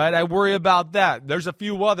 right? I worry about that. There's a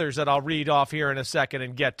few others that I'll read off here in a second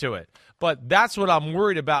and get to it. But that's what I'm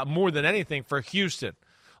worried about more than anything for Houston.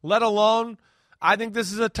 Let alone, I think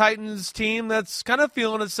this is a Titans team that's kind of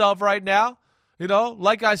feeling itself right now.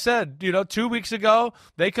 Like I said, 2 weeks ago,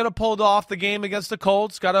 they could have pulled off the game against the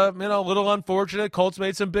Colts. Got a little unfortunate. Colts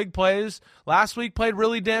made some big plays. Last week played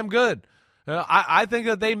really damn good. I think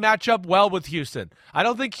that they match up well with Houston. I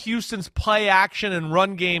don't think Houston's play action and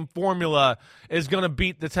run game formula is going to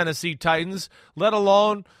beat the Tennessee Titans, let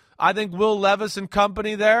alone I think Will Levis and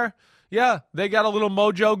company there. Yeah, they got a little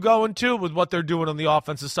mojo going too with what they're doing on the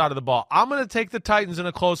offensive side of the ball. I'm going to take the Titans in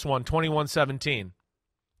a close one, 21-17.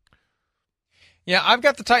 Yeah, I've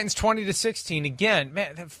got the Titans 20-16. Again,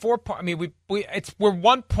 man, 4 points. I mean, we're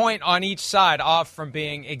 1 point on each side off from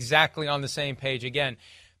being exactly on the same page again.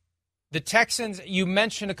 The Texans, you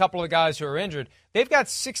mentioned a couple of guys who are injured. They've got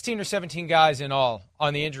 16 or 17 guys in all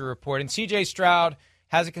on the injury report. And C.J. Stroud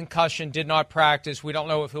has a concussion, did not practice. We don't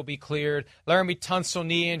know if he'll be cleared. Laramie Tunsil,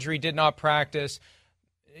 knee injury, did not practice.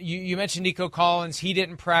 You mentioned Nico Collins. He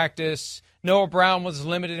didn't practice. Noah Brown was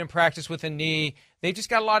limited in practice with a knee. They just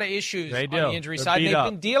got a lot of issues on the injury side. They've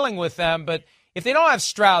been dealing with them, but if they don't have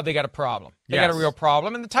Stroud, they got a problem. They got a real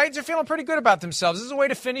problem. And the Titans are feeling pretty good about themselves. This is a way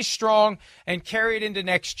to finish strong and carry it into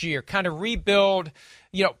next year. Kind of rebuild,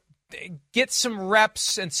 get some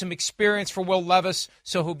reps and some experience for Will Levis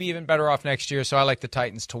so he'll be even better off next year. So I like the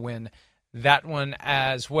Titans to win that one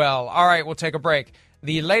as well. All right, we'll take a break.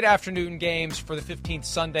 The late afternoon games for the 15th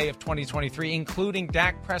Sunday of 2023, including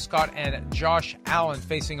Dak Prescott and Josh Allen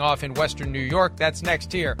facing off in Western New York. That's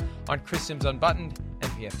next here on Chris Sims Unbuttoned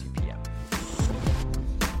and PFTPM.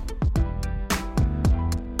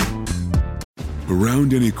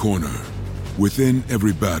 Around any corner, within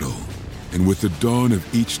every battle, and with the dawn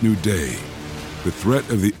of each new day, the threat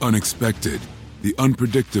of the unexpected, the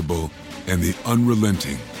unpredictable, and the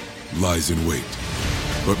unrelenting lies in wait.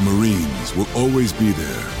 But Marines will always be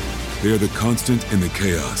there. They are the constant in the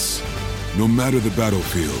chaos. No matter the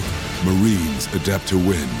battlefield, Marines adapt to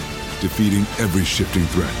win, defeating every shifting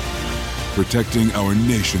threat, protecting our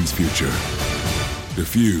nation's future. The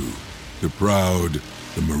few, the proud,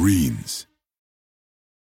 the Marines.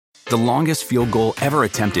 The longest field goal ever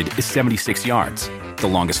attempted is 76 yards. The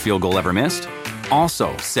longest field goal ever missed?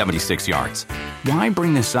 Also 76 yards. Why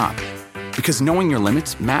bring this up? Because knowing your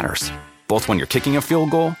limits matters, both when you're kicking a field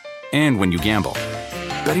goal and when you gamble.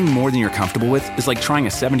 Betting more than you're comfortable with is like trying a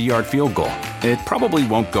 70-yard field goal. It probably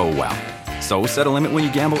won't go well. So set a limit when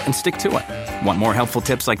you gamble and stick to it. Want more helpful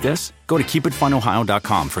tips like this? Go to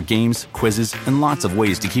keepitfunohio.com for games, quizzes, and lots of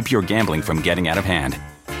ways to keep your gambling from getting out of hand.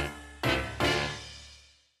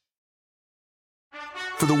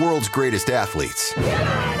 For the world's greatest athletes,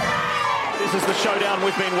 this is the showdown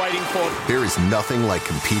we've been waiting for. There is nothing like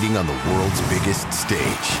competing on the world's biggest stage.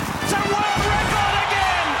 It's a world record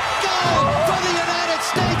again! Gold for the United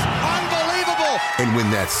States! Unbelievable! And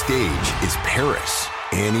when that stage is Paris,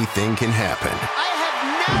 anything can happen. I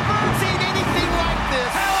have never seen anything like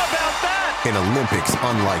this! How about that? An Olympics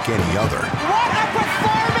unlike any other. What a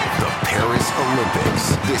performance! The Paris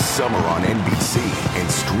Olympics, this summer on NBC and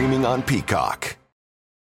streaming on Peacock.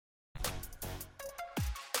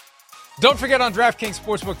 Don't forget, on DraftKings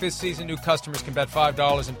Sportsbook this season, new customers can bet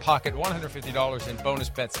 $5 and pocket $150 in bonus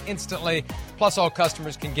bets instantly. Plus, all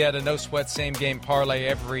customers can get a no-sweat same-game parlay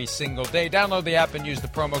every single day. Download the app and use the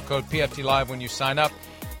promo code PFTLive when you sign up.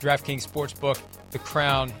 DraftKings Sportsbook, the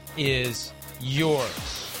crown is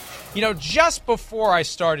yours. Just before I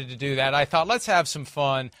started to do that, I thought, let's have some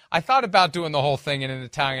fun. I thought about doing the whole thing in an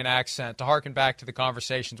Italian accent to harken back to the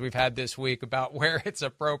conversations we've had this week about where it's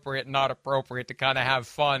appropriate and not appropriate to kind of have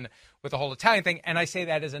fun with the whole Italian thing. And I say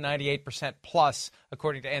that as a 98% plus,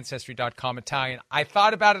 according to Ancestry.com Italian. I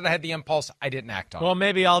thought about it. I had the impulse. I didn't act on it. Well,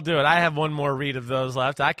 maybe I'll do it. I have one more read of those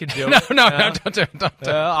left. I can do it. No, don't do it. Don't do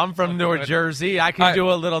it. I'm from North Jersey. I can do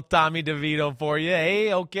a little Tommy DeVito for you.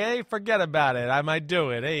 Hey, okay, forget about it. I might do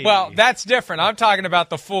it. Hey. Well, that's different. I'm talking about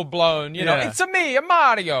the full-blown, it's a me, a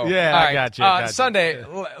Mario. Yeah, all right. I got you. Sunday,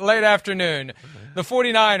 late afternoon. The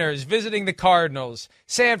 49ers visiting the Cardinals.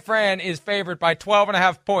 San Fran is favored by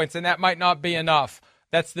 12.5 points, and that might not be enough.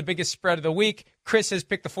 That's the biggest spread of the week. Chris has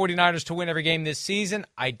picked the 49ers to win every game this season.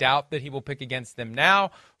 I doubt that he will pick against them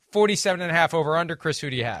now. 47.5 over-under. Chris, who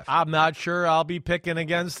do you have? I'm not sure I'll be picking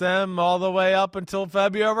against them all the way up until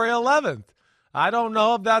February 11th. I don't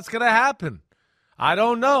know if that's going to happen. I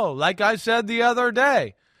don't know. Like I said the other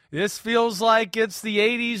day, this feels like it's the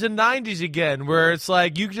 80s and 90s again, where it's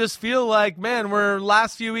like you just feel like, man, we're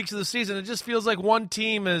last few weeks of the season. It just feels like one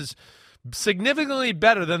team is significantly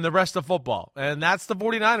better than the rest of football, and that's the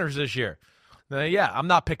 49ers this year. Yeah, I'm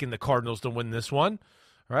not picking the Cardinals to win this one,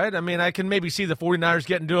 right? I mean, I can maybe see the 49ers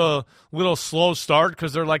getting to a little slow start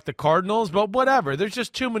because they're like the Cardinals, but whatever. There's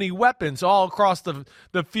just too many weapons all across the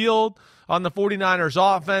field on the 49ers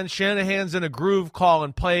offense. Shanahan's in a groove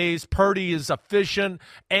calling plays. Purdy is efficient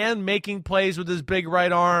and making plays with his big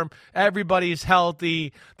right arm. Everybody's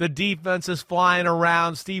healthy. The defense is flying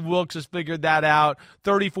around. Steve Wilkes has figured that out.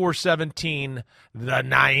 34-17, the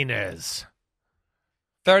Niners.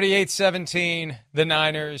 38-17, the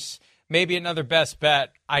Niners. Maybe another best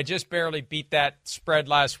bet. I just barely beat that spread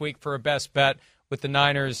last week for a best bet with the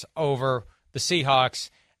Niners over the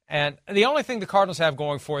Seahawks. And the only thing the Cardinals have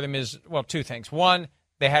going for them is, well, two things. One,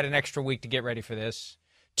 they had an extra week to get ready for this.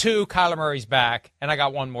 Two, Kyler Murray's back. And I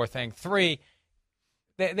got one more thing. Three,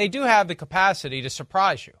 they do have the capacity to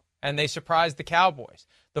surprise you. And they surprised the Cowboys.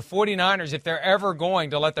 The 49ers, if they're ever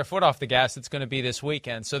going to let their foot off the gas, it's going to be this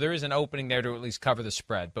weekend. So there is an opening there to at least cover the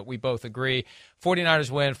spread. But we both agree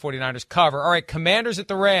 49ers win, 49ers cover. All right, Commanders at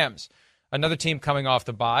the Rams. Another team coming off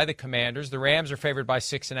the bye, the Commanders. The Rams are favored by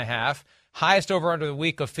 6.5. Highest over under the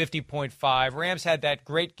week of 50.5. Rams had that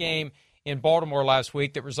great game in Baltimore last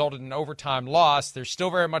week that resulted in an overtime loss. They're still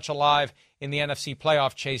very much alive in the NFC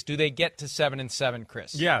playoff chase. Do they get to 7-7,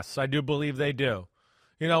 Chris? Yes, I do believe they do.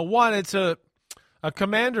 You know, one, it's a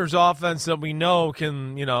Commanders offense that we know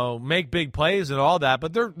can, make big plays and all that,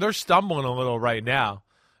 but they're stumbling a little right now.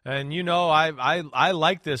 And, I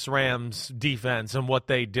like this Rams defense and what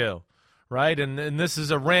they do, right? And this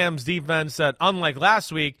is a Rams defense that, unlike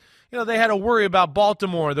last week, they had to worry about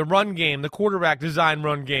Baltimore, the run game, the quarterback design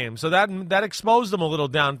run game. So that exposed them a little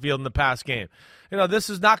downfield in the pass game. This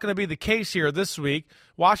is not going to be the case here this week.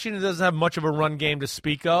 Washington doesn't have much of a run game to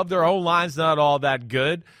speak of. Their O-line's not all that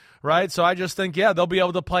good, right? So I just think, they'll be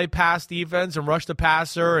able to play pass defense and rush the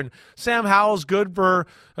passer. And Sam Howell's good for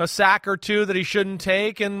a sack or two that he shouldn't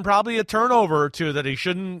take and probably a turnover or two that he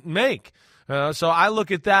shouldn't make. So I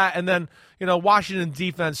look at that, and then, Washington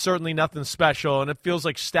defense, certainly nothing special, and it feels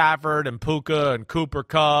like Stafford and Puka and Cooper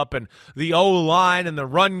Kupp and the O-line and the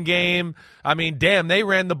run game. I mean, damn, they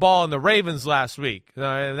ran the ball in the Ravens last week.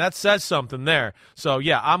 And that says something there. So,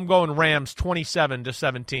 yeah, I'm going Rams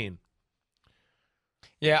 27-17.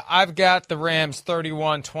 Yeah, I've got the Rams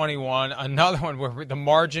 31-21. Another one where the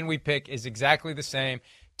margin we pick is exactly the same,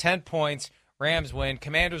 10 points. Rams win.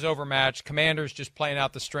 Commanders overmatched. Commanders just playing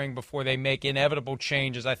out the string before they make inevitable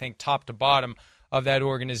changes, I think, top to bottom of that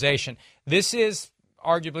organization. This is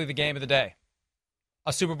arguably the game of the day.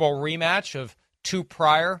 A Super Bowl rematch of two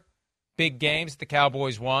prior big games the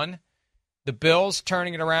Cowboys won. The Bills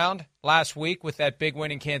turning it around last week with that big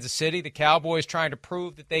win in Kansas City. The Cowboys trying to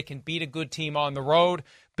prove that they can beat a good team on the road.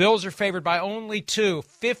 Bills are favored by only 2,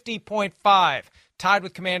 50.5. Tied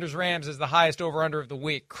with Commanders-Rams as the highest over-under of the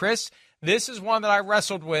week. Chris, this is one that I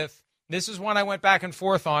wrestled with. This is one I went back and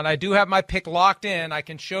forth on. I do have my pick locked in. I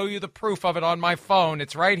can show you the proof of it on my phone.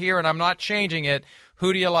 It's right here, and I'm not changing it.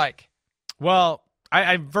 Who do you like? Well,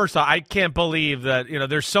 first off, I can't believe that,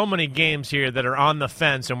 there's so many games here that are on the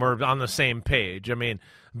fence and we're on the same page. I mean,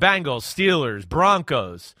 Bengals, Steelers,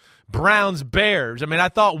 Broncos, Browns, Bears. I mean, I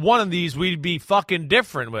thought one of these we'd be fucking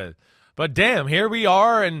different with. But damn, here we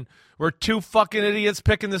are, and we're two fucking idiots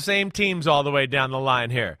picking the same teams all the way down the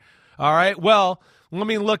line here. All right, well, let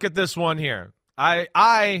me look at this one here.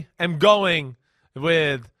 I am going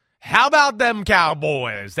with, how about them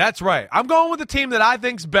Cowboys? That's right. I'm going with the team that I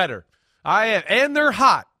think's better. I am, and they're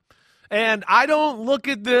hot. And I don't look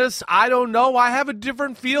at this. I don't know. I have a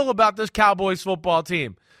different feel about this Cowboys football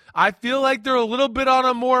team. I feel like they're a little bit on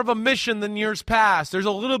a more of a mission than years past. There's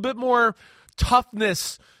a little bit more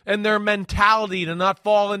toughness in their mentality to not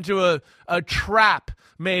fall into a trap,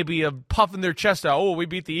 maybe, of puffing their chest out. Oh, we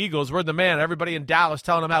beat the Eagles. We're the man. Everybody in Dallas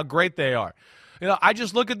telling them how great they are. I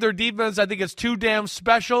just look at their defense. I think it's too damn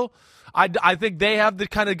special. I think they have the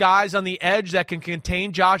kind of guys on the edge that can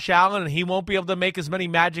contain Josh Allen, and he won't be able to make as many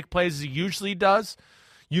magic plays as he usually does.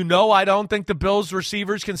 I don't think the Bills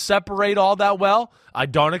receivers can separate all that well. I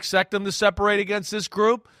don't expect them to separate against this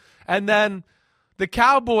group. And then the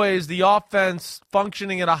Cowboys, the offense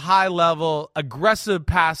functioning at a high level, aggressive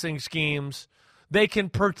passing schemes. They can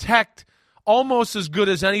protect almost as good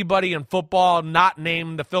as anybody in football, not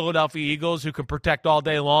named the Philadelphia Eagles, who can protect all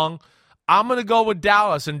day long. I'm going to go with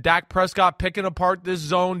Dallas and Dak Prescott picking apart this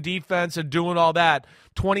zone defense and doing all that.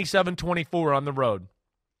 27-24 on the road.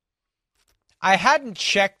 I hadn't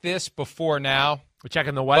checked this before now. We're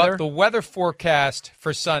checking the weather? But the weather forecast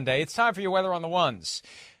for Sunday. It's time for your weather on the ones.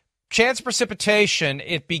 chance of precipitation,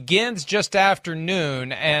 it begins just after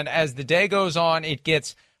noon, and as the day goes on, it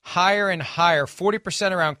gets higher and higher.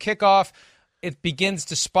 40% around kickoff. It begins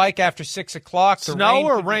to spike after 6 o'clock. Snow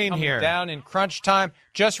or rain here? Down in crunch time.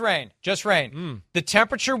 Just rain. The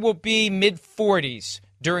temperature will be mid-40s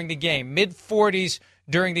during the game. Mid-40s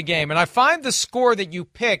during the game. And I find the score that you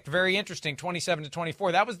picked very interesting,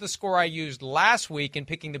 27-24. That was the score I used last week in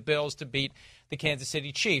picking the Bills to beat the Kansas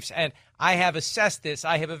City Chiefs. And I have assessed this.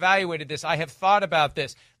 I have evaluated this. I have thought about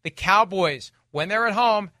this. The Cowboys, when they're at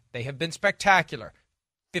home, they have been spectacular.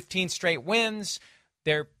 15 straight wins.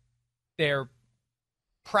 They're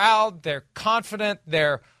proud. They're confident.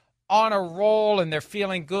 They're on a roll, and they're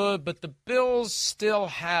feeling good. But the Bills still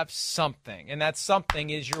have something, and that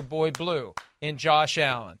something is your boy Blue in Josh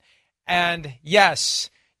Allen. And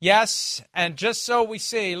yes, and just so we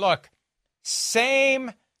see, look,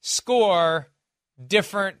 same score,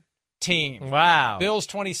 different team. Wow. Bills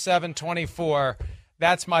 27-24.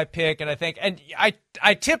 That's my pick, and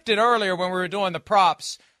I tipped it earlier when we were doing the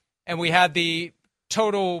props, and we had the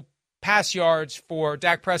total pass yards for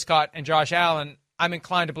Dak Prescott and Josh Allen. I'm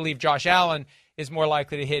inclined to believe Josh Allen is more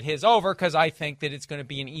likely to hit his over because I think that it's going to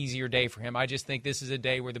be an easier day for him. I just think this is a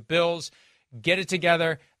day where the Bills get it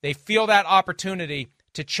together. They feel that opportunity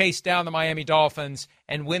to chase down the Miami Dolphins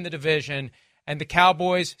and win the division. And the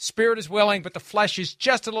Cowboys, spirit is willing, but the flesh is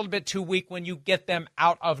just a little bit too weak when you get them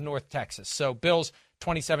out of North Texas. So Bills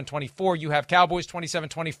 27-24. You have Cowboys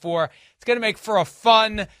 27-24. It's going to make for a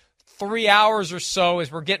fun 3 hours or so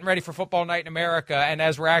as we're getting ready for Football Night in America and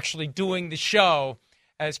as we're actually doing the show,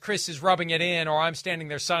 as Chris is rubbing it in, or I'm standing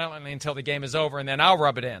there silently until the game is over, and then I'll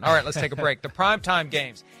rub it in. All right, let's take a break. The primetime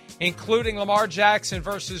games, including Lamar Jackson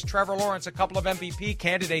versus Trevor Lawrence, a couple of MVP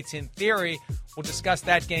candidates in theory. We'll discuss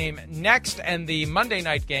that game next, and the Monday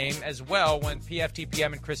night game as well when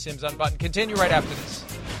PFTPM and Chris Sims unbutton. Continue right after this.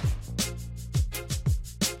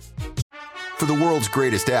 For the world's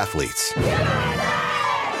greatest athletes,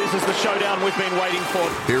 This is the showdown we've been waiting for.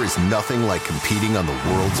 there is nothing like competing on the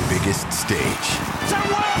world's biggest stage. It's a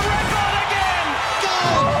world record again!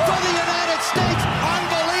 Gold for the United States!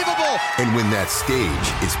 Unbelievable! And when that stage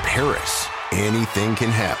is Paris, anything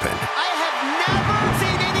can happen. I have never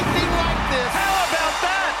seen anything like this! How about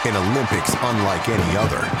that? An Olympics unlike any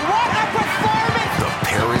other. What a performance! The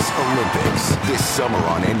Paris Olympics, this summer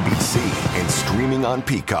on NBC and streaming on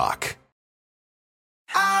Peacock.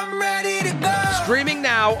 I'm ready to go! Streaming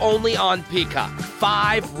now only on Peacock.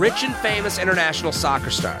 5 rich and famous international soccer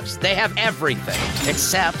stars. They have everything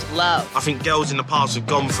except love. I think girls in the past have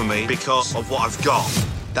gone for me because of what I've got.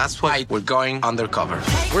 That's why we're going undercover.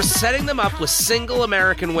 We're setting them up with single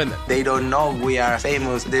American women. They don't know we are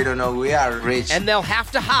famous. They don't know we are rich. And they'll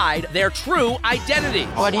have to hide their true identity.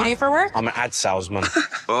 What do you do for work? I'm an ad salesman.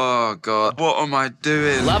 Oh, God. What am I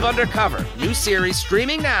doing? Love Undercover. New series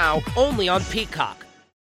streaming now only on Peacock.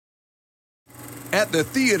 At the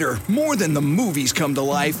theater, more than the movies come to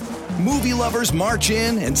life. Movie lovers march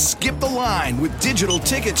in and skip the line with digital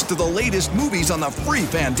tickets to the latest movies on the free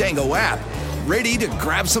Fandango app. Ready to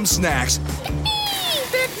grab some snacks.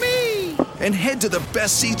 Pick me! And head to the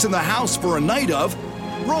best seats in the house for a night of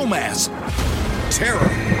romance,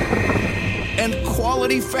 terror, and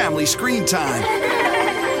quality family screen time.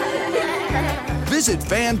 Visit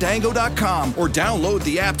Fandango.com or download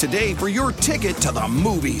the app today for your ticket to the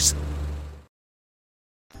movies.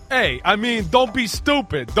 Hey, don't be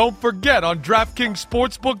stupid. Don't forget, on DraftKings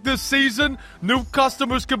Sportsbook this season, new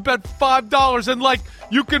customers can bet $5 and,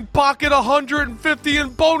 you can pocket $150 in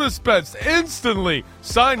bonus bets instantly.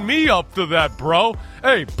 Sign me up for that, bro.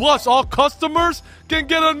 Hey, plus all customers can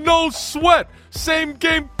get a no-sweat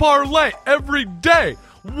same-game parlay every day.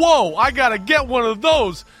 Whoa, I gotta get one of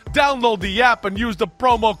those. Download the app and use the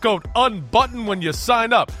promo code UNBUTTON when you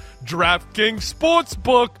sign up. DraftKings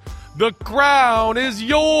Sportsbook. The crown is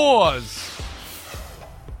yours.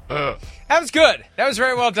 That was good. That was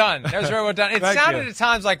very well done. It sounded at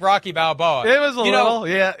times like Rocky Balboa. It was a little.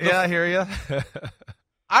 Yeah, I hear you.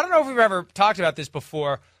 I don't know if we've ever talked about this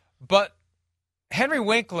before, but Henry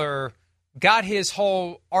Winkler got his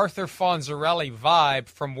whole Arthur Fonzarelli vibe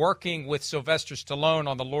from working with Sylvester Stallone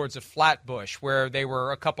on The Lords of Flatbush, where they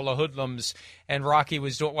were a couple of hoodlums, and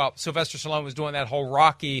Sylvester Stallone was doing that whole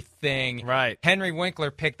Rocky thing. Right. Henry Winkler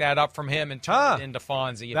picked that up from him and turned it into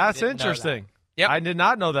Fonzie. That's interesting. Yep. I did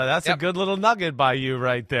not know that. That's a good little nugget by you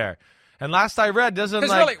right there. And last I read, Because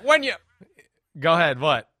really, when you... Go ahead,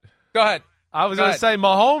 what? Go ahead. I was going to say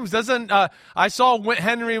Mahomes doesn't. I saw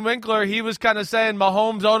Henry Winkler. He was kind of saying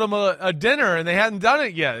Mahomes owed him a dinner, and they hadn't done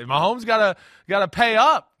it yet. Mahomes got to pay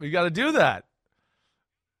up. You got to do that.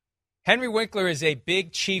 Henry Winkler is a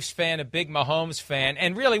big Chiefs fan, a big Mahomes fan,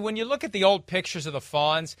 and really, when you look at the old pictures of the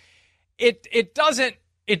Fonz, it doesn't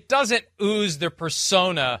ooze the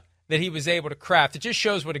persona that he was able to craft. It just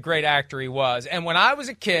shows what a great actor he was. And when I was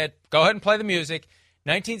a kid, go ahead and play the music,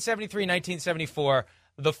 1973, 1974,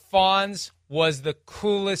 the Fonz was the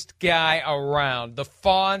coolest guy around. The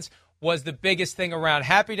Fonz was the biggest thing around.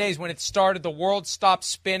 Happy Days, when it started, the world stopped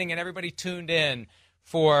spinning and everybody tuned in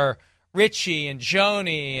for Richie and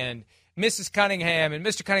Joni and Mrs. Cunningham and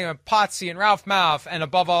Mr. Cunningham and Potsy and Ralph Malph, and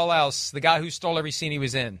above all else, the guy who stole every scene he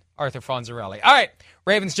was in, Arthur Fonzarelli. All right,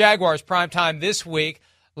 Ravens-Jaguars primetime this week.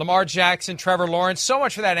 Lamar Jackson, Trevor Lawrence. So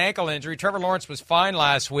much for that ankle injury. Trevor Lawrence was fine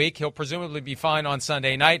last week. He'll presumably be fine on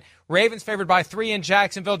Sunday night. Ravens favored by 3 in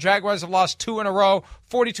Jacksonville. Jaguars have lost 2 in a row.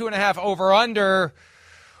 42.5 over-under.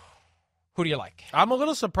 Who do you like? I'm a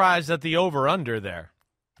little surprised at the over-under there.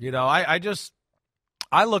 You know,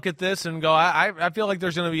 I look at this and go, I feel like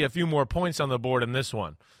there's going to be a few more points on the board in this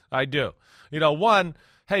one. I do. You know, one,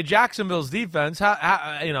 hey, Jacksonville's defense,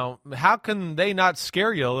 how can they not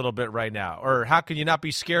scare you a little bit right now? Or how can you not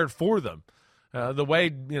be scared for them? The way,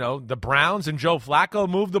 the Browns and Joe Flacco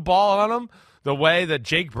moved the ball on them, the way that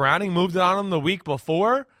Jake Browning moved it on them the week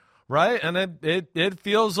before, right? And it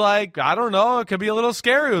feels like, I don't know, it could be a little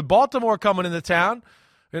scary with Baltimore coming into town.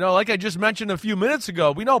 Like I just mentioned a few minutes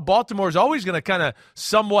ago, we know Baltimore's always going to kind of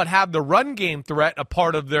somewhat have the run game threat a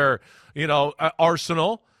part of their,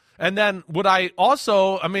 arsenal. And then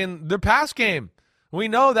their pass game, we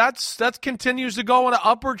know that continues to go on an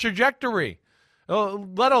upward trajectory.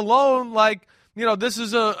 Let alone, this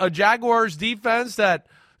is a Jaguars defense that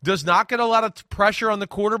does not get a lot of pressure on the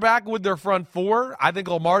quarterback with their front four. I think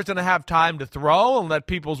Lamar's going to have time to throw and let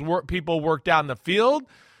people work down the field.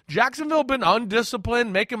 Jacksonville been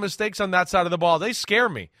undisciplined, making mistakes on that side of the ball. They scare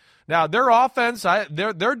me. Now, their offense,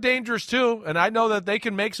 they're dangerous too, and I know that they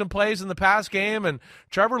can make some plays in the pass game, and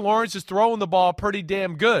Trevor Lawrence is throwing the ball pretty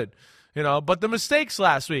damn good. But the mistakes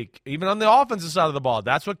last week, even on the offensive side of the ball,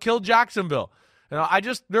 that's what killed Jacksonville.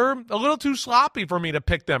 They're a little too sloppy for me to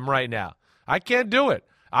pick them right now. I can't do it.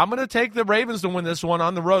 I'm going to take the Ravens to win this one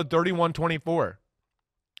on the road, 31-24.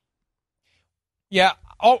 Yeah.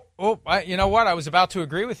 You know what? I was about to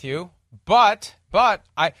agree with you, but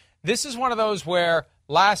this is one of those where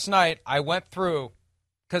last night I went through,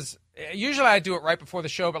 because usually I do it right before the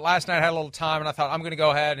show, but last night I had a little time, and I thought I'm going to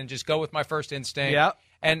go ahead and just go with my first instinct. Yeah.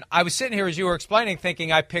 And I was sitting here as you were explaining,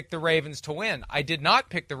 thinking I picked the Ravens to win. I did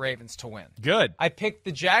not pick the Ravens to win. Good. I picked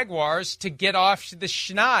the Jaguars to get off the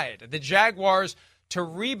schneid, the Jaguars to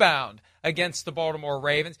rebound against the Baltimore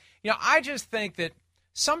Ravens. I just think that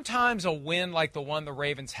sometimes a win like the one the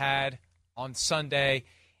Ravens had on Sunday,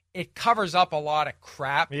 it covers up a lot of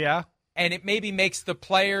crap. Yeah. And it maybe makes the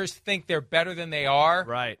players think they're better than they are.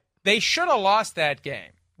 Right. They should have lost that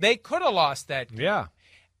game. They could have lost that game. Yeah.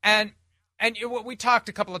 And we talked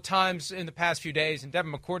a couple of times in the past few days, and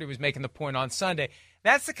Devin McCourty was making the point on Sunday.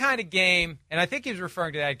 That's the kind of game, and I think he was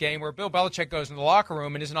referring to that game, where Bill Belichick goes in the locker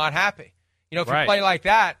room and is not happy. If you play like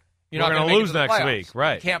that, you're not going to lose next week.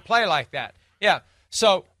 Right. You can't play like that. Yeah.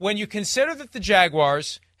 So when you consider that the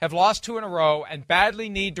Jaguars have lost 2 in a row and badly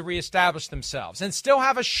need to reestablish themselves and still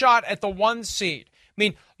have a shot at the 1 seed, I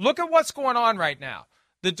mean, look at what's going on right now.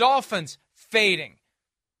 The Dolphins fading.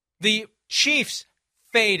 The Chiefs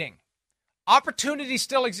fading. Opportunity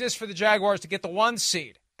still exists for the Jaguars to get the 1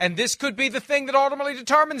 seed, and this could be the thing that ultimately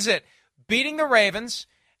determines it. Beating the Ravens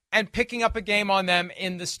and picking up a game on them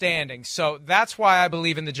in the standings. So that's why I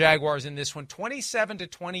believe in the Jaguars in this one,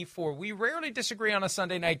 27-24. We rarely disagree on a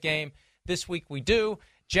Sunday night game. This week we do.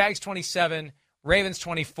 Jags 27, Ravens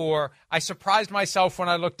 24. I surprised myself when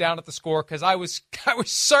I looked down at the score because I was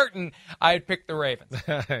certain I had picked the Ravens.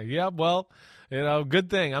 Yeah, well, good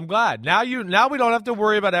thing. I'm glad. Now we don't have to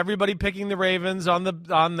worry about everybody picking the Ravens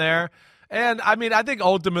on there. And I think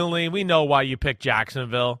ultimately we know why you picked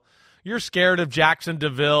Jacksonville. You're scared of Jackson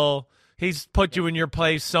DeVille. He's put you in your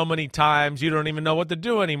place so many times you don't even know what to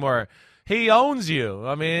do anymore. He owns you.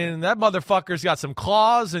 That motherfucker's got some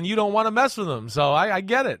claws, and you don't want to mess with him. So I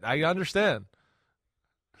get it. I understand.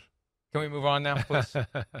 Can we move on now, please?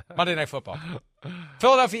 Monday Night Football.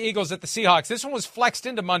 Philadelphia Eagles at the Seahawks. This one was flexed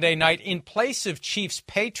into Monday night in place of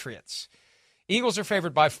Chiefs-Patriots. Eagles are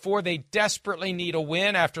favored by 4. They desperately need a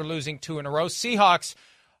win after losing 2 in a row. Seahawks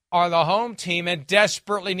are the home team and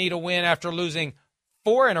desperately need a win after losing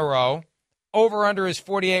 4 in a row. Over-under is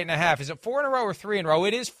 48.5. Is it 4 in a row or 3 in a row?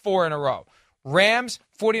 It is 4 in a row. Rams,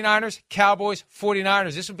 49ers, Cowboys,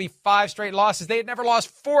 49ers. This would be 5 straight losses. They had never lost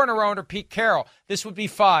 4 in a row under Pete Carroll. This would be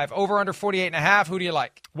 5. Over under 48.5. Who do you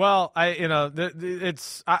like? Well,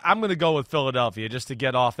 I'm going to go with Philadelphia just to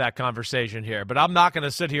get off that conversation here. But I'm not going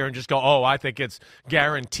to sit here and just go, I think it's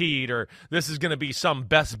guaranteed or this is going to be some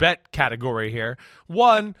best bet category here.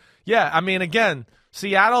 Again,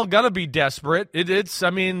 Seattle going to be desperate.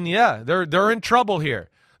 They're in trouble here.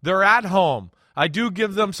 They're at home. I do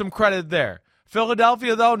give them some credit there.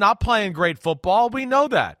 Philadelphia, though, not playing great football. We know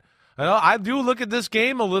that. I do look at this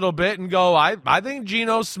game a little bit and go, I think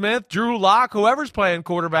Geno Smith, Drew Lock, whoever's playing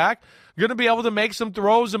quarterback, going to be able to make some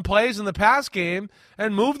throws and plays in the pass game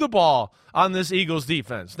and move the ball on this Eagles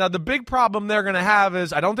defense. Now, the big problem they're going to have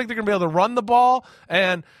is I don't think they're going to be able to run the ball,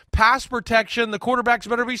 and pass protection, the quarterbacks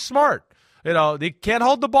better be smart. They can't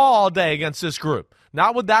hold the ball all day against this group.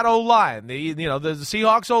 Not with that O-line. The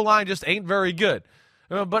Seahawks O-line just ain't very good.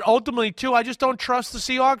 But ultimately, too, I just don't trust the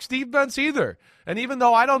Seahawks defense either. And even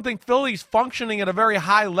though I don't think Philly's functioning at a very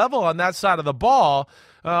high level on that side of the ball,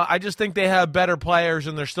 I just think they have better players,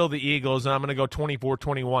 and they're still the Eagles, and I'm going to go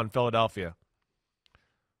 24-21 Philadelphia.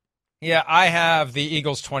 Yeah, I have the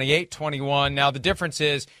Eagles 28-21. Now, the difference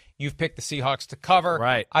is you've picked the Seahawks to cover.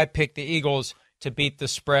 Right. I picked the Eagles to beat the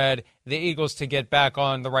spread, the Eagles to get back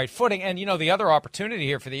on the right footing. And, the other opportunity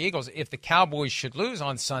here for the Eagles, if the Cowboys should lose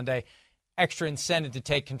on Sunday, extra incentive to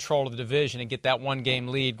take control of the division and get that 1-game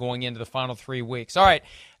lead going into the final 3 weeks. All right,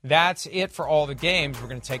 that's it for all the games. We're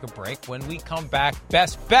going to take a break. When we come back,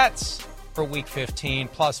 best bets for Week 15,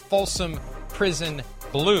 plus Folsom Prison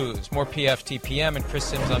Blues. More PFTPM and Chris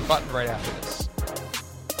Sims Unbuttoned right after this.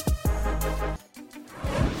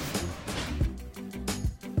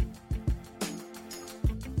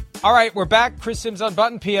 All right, we're back. Chris Sims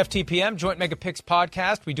Unbuttoned, PFTPM, Joint Mega Picks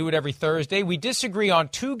podcast. We do it every Thursday. We disagree on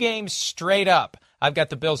 2 games straight up. I've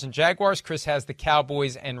got the Bills and Jaguars. Chris has the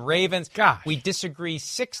Cowboys and Ravens. Gosh. We disagree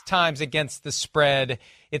 6 times against the spread.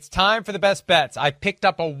 It's time for the best bets. I picked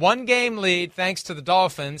up a 1-game lead thanks to the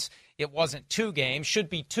Dolphins. It wasn't 2 games.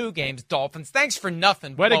 Should be 2 games, Dolphins. Thanks for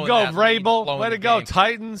nothing. Way to go, Vrabel. Way to go,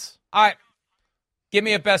 Titans. All right, give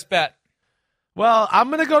me a best bet. Well, I'm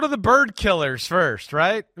going to go to the bird killers first,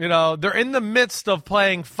 right? They're in the midst of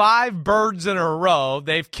playing 5 birds in a row.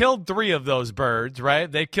 They've killed 3 of those birds, right?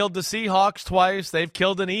 They've killed the Seahawks twice. They've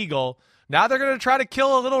killed an eagle. Now they're going to try to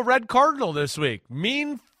kill a little red cardinal this week.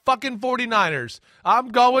 Mean fucking 49ers.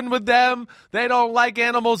 I'm going with them. They don't like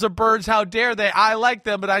animals or birds. How dare they? I like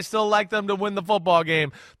them, but I still like them to win the football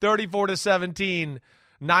game. 34-17,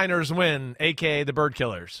 Niners win, a.k.a. the bird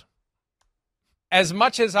killers. As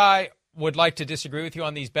much as I would like to disagree with you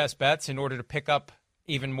on these best bets in order to pick up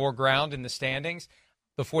even more ground in the standings,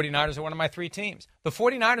 the 49ers are one of my 3 teams. The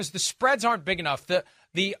 49ers, the spreads aren't big enough.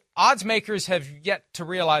 The odds makers have yet to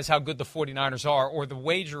realize how good the 49ers are, or the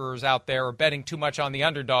wagerers out there are betting too much on the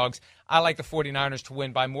underdogs. I like the 49ers to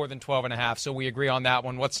win by more than 12.5, so we agree on that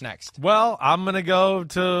one. What's next? Well, I'm going to go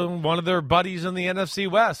to one of their buddies in the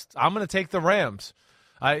NFC West. I'm going to take the Rams.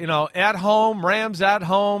 At home, Rams at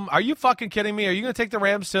home. Are you fucking kidding me? Are you going to take the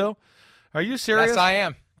Rams too? Are you serious? Yes, I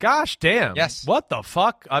am. Gosh damn. Yes. What the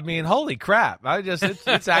fuck? I mean, holy crap.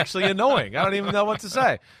 It's actually annoying. I don't even know what to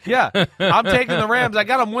say. Yeah, I'm taking the Rams. I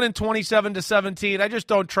got them winning 27-17. I just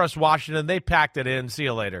don't trust Washington. They packed it in. See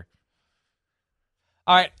you later.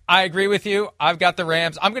 All right, I agree with you. I've got the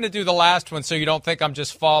Rams. I'm going to do the last one so you don't think I'm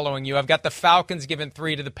just following you. I've got the Falcons giving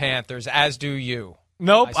 3 to the Panthers, as do you.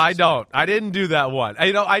 Nope, I don't. I didn't do that one.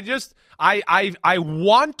 I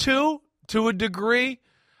want to a degree.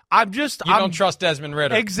 You don't trust Desmond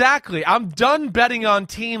Ridder. Exactly. I'm done betting on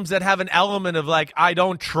teams that have an element of I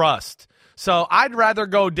don't trust. So I'd rather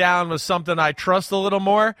go down with something I trust a little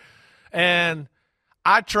more. And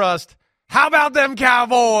I trust, how about them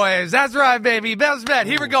Cowboys? That's right, baby. Best bet.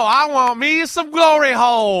 Here we go. I want me some glory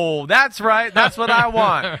hole. That's right. That's what I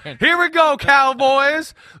want. Here we go,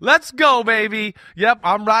 Cowboys. Let's go, baby. Yep,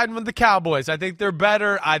 I'm riding with the Cowboys. I think they're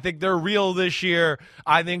better. I think they're real this year.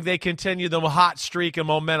 I think they continue the hot streak and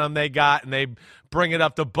momentum they got, and they bring it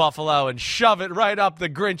up to Buffalo and shove it right up the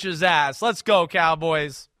Grinch's ass. Let's go,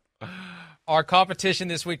 Cowboys. Our competition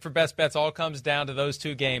this week for best bets all comes down to those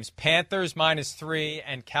 2 games, Panthers -3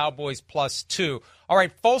 and Cowboys +2. All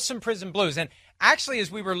right, Folsom Prison Blues. And actually,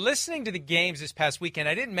 as we were listening to the games this past weekend,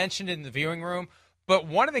 I didn't mention it in the viewing room, but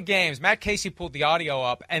one of the games, Matt Casey pulled the audio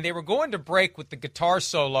up, and they were going to break with the guitar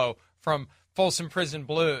solo from Folsom Prison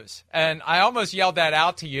Blues. And I almost yelled that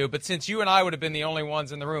out to you, but since you and I would have been the only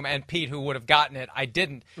ones in the room, and Pete, who would have gotten it, I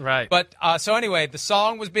didn't. Right. But so anyway, the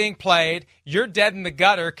song was being played. You're dead in the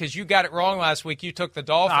gutter because you got it wrong last week. You took the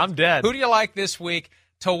Dolphins. I'm dead. Who do you like this week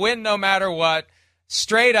to win no matter what?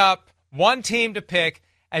 Straight up, one team to pick.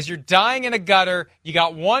 As you're dying in a gutter, you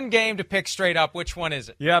got one game to pick straight up. Which one is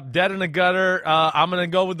it? Yep, dead in the gutter. I'm going to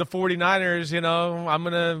go with the 49ers. I'm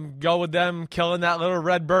going to go with them killing that little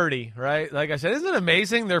red birdie, right? Like I said, isn't it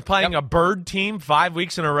amazing? They're playing a bird team 5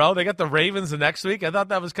 weeks in a row. They got the Ravens the next week. I thought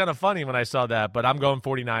that was kind of funny when I saw that, but I'm going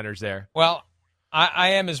 49ers there. Well,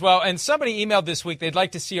 I am as well. And somebody emailed this week they'd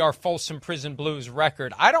like to see our Folsom Prison Blues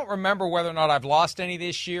record. I don't remember whether or not I've lost any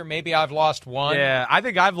this year. Maybe I've lost one. Yeah, I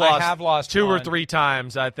think I have lost two or three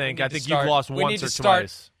times, I think. I think you've lost once or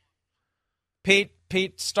twice.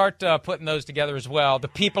 Pete, start putting those together as well. The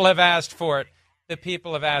people have asked for it. The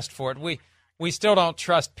people have asked for it. We still don't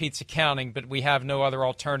trust Pete's accounting, but we have no other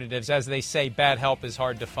alternatives. As they say, bad help is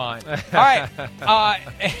hard to find. All right.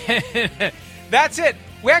 That's it.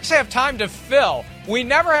 We actually have time to fill. We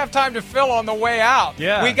never have time to fill on the way out.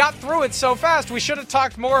 Yeah. We got through it so fast. We should have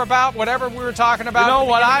talked more about whatever we were talking about. You know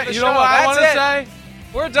what I want to say?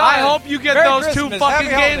 We're done. I hope you get Merry those Christmas. two fucking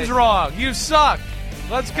Happy games holidays. wrong. You suck.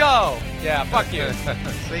 Let's go. Yeah, fuck you.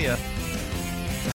 See ya.